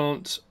dairy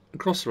plant.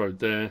 Across the road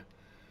there.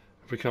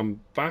 If we come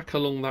back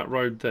along that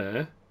road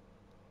there,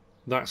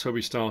 that's where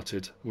we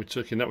started. We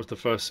took in, that was the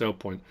first sell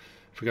point.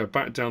 If we go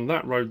back down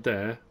that road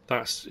there,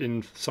 that's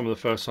in some of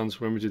the first ones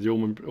when we did the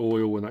almond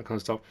oil and that kind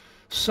of stuff.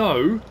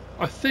 So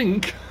I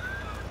think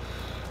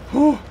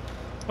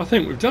I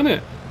think we've done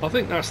it. I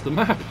think that's the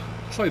map.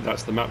 I say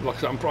that's the map. Like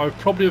I said, I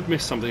probably have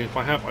missed something. If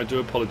I have, I do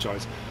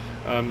apologise.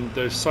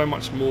 There's so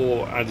much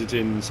more added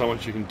in, so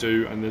much you can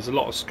do, and there's a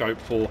lot of scope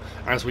for,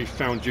 as we've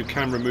found, you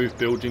can remove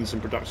buildings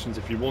and productions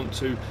if you want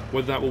to.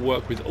 Whether that will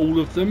work with all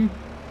of them,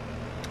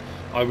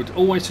 I would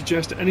always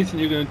suggest anything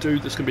you're going to do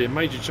that's going to be a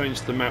major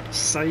change to the map,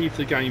 save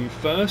the game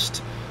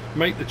first,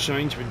 make the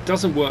change. If it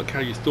doesn't work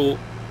how you thought,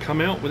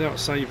 come out without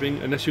saving,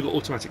 unless you've got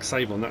automatic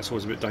save on. That's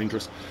always a bit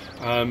dangerous.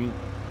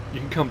 You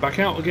can come back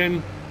out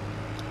again,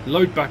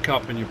 load back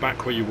up, and you're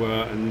back where you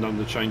were, and none of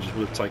the changes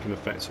will have taken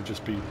effect, so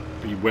just be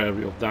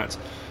wary of that.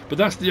 But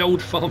that's the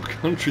old farm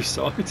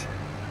countryside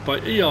by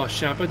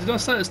erShaba. Did I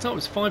say at the start it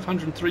was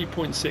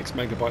 503.6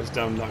 megabytes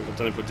download? I don't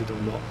know if I did or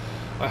not.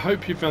 I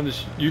hope you found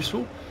this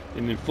useful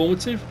and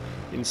informative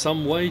in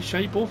some way,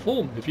 shape or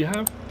form. If you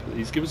have,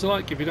 please give us a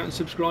like. If you don't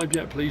subscribe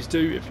yet, please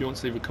do. If you want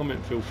to leave a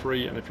comment, feel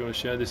free, and if you want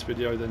to share this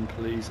video, then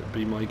please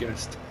be my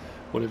guest,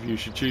 whatever you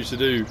should choose to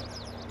do.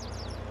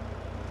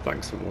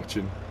 Thanks for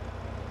watching.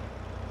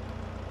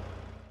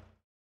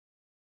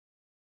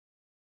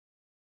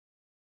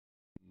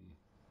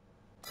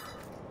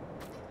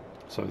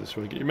 So this is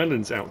where you get your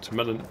melons out.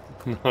 Melon.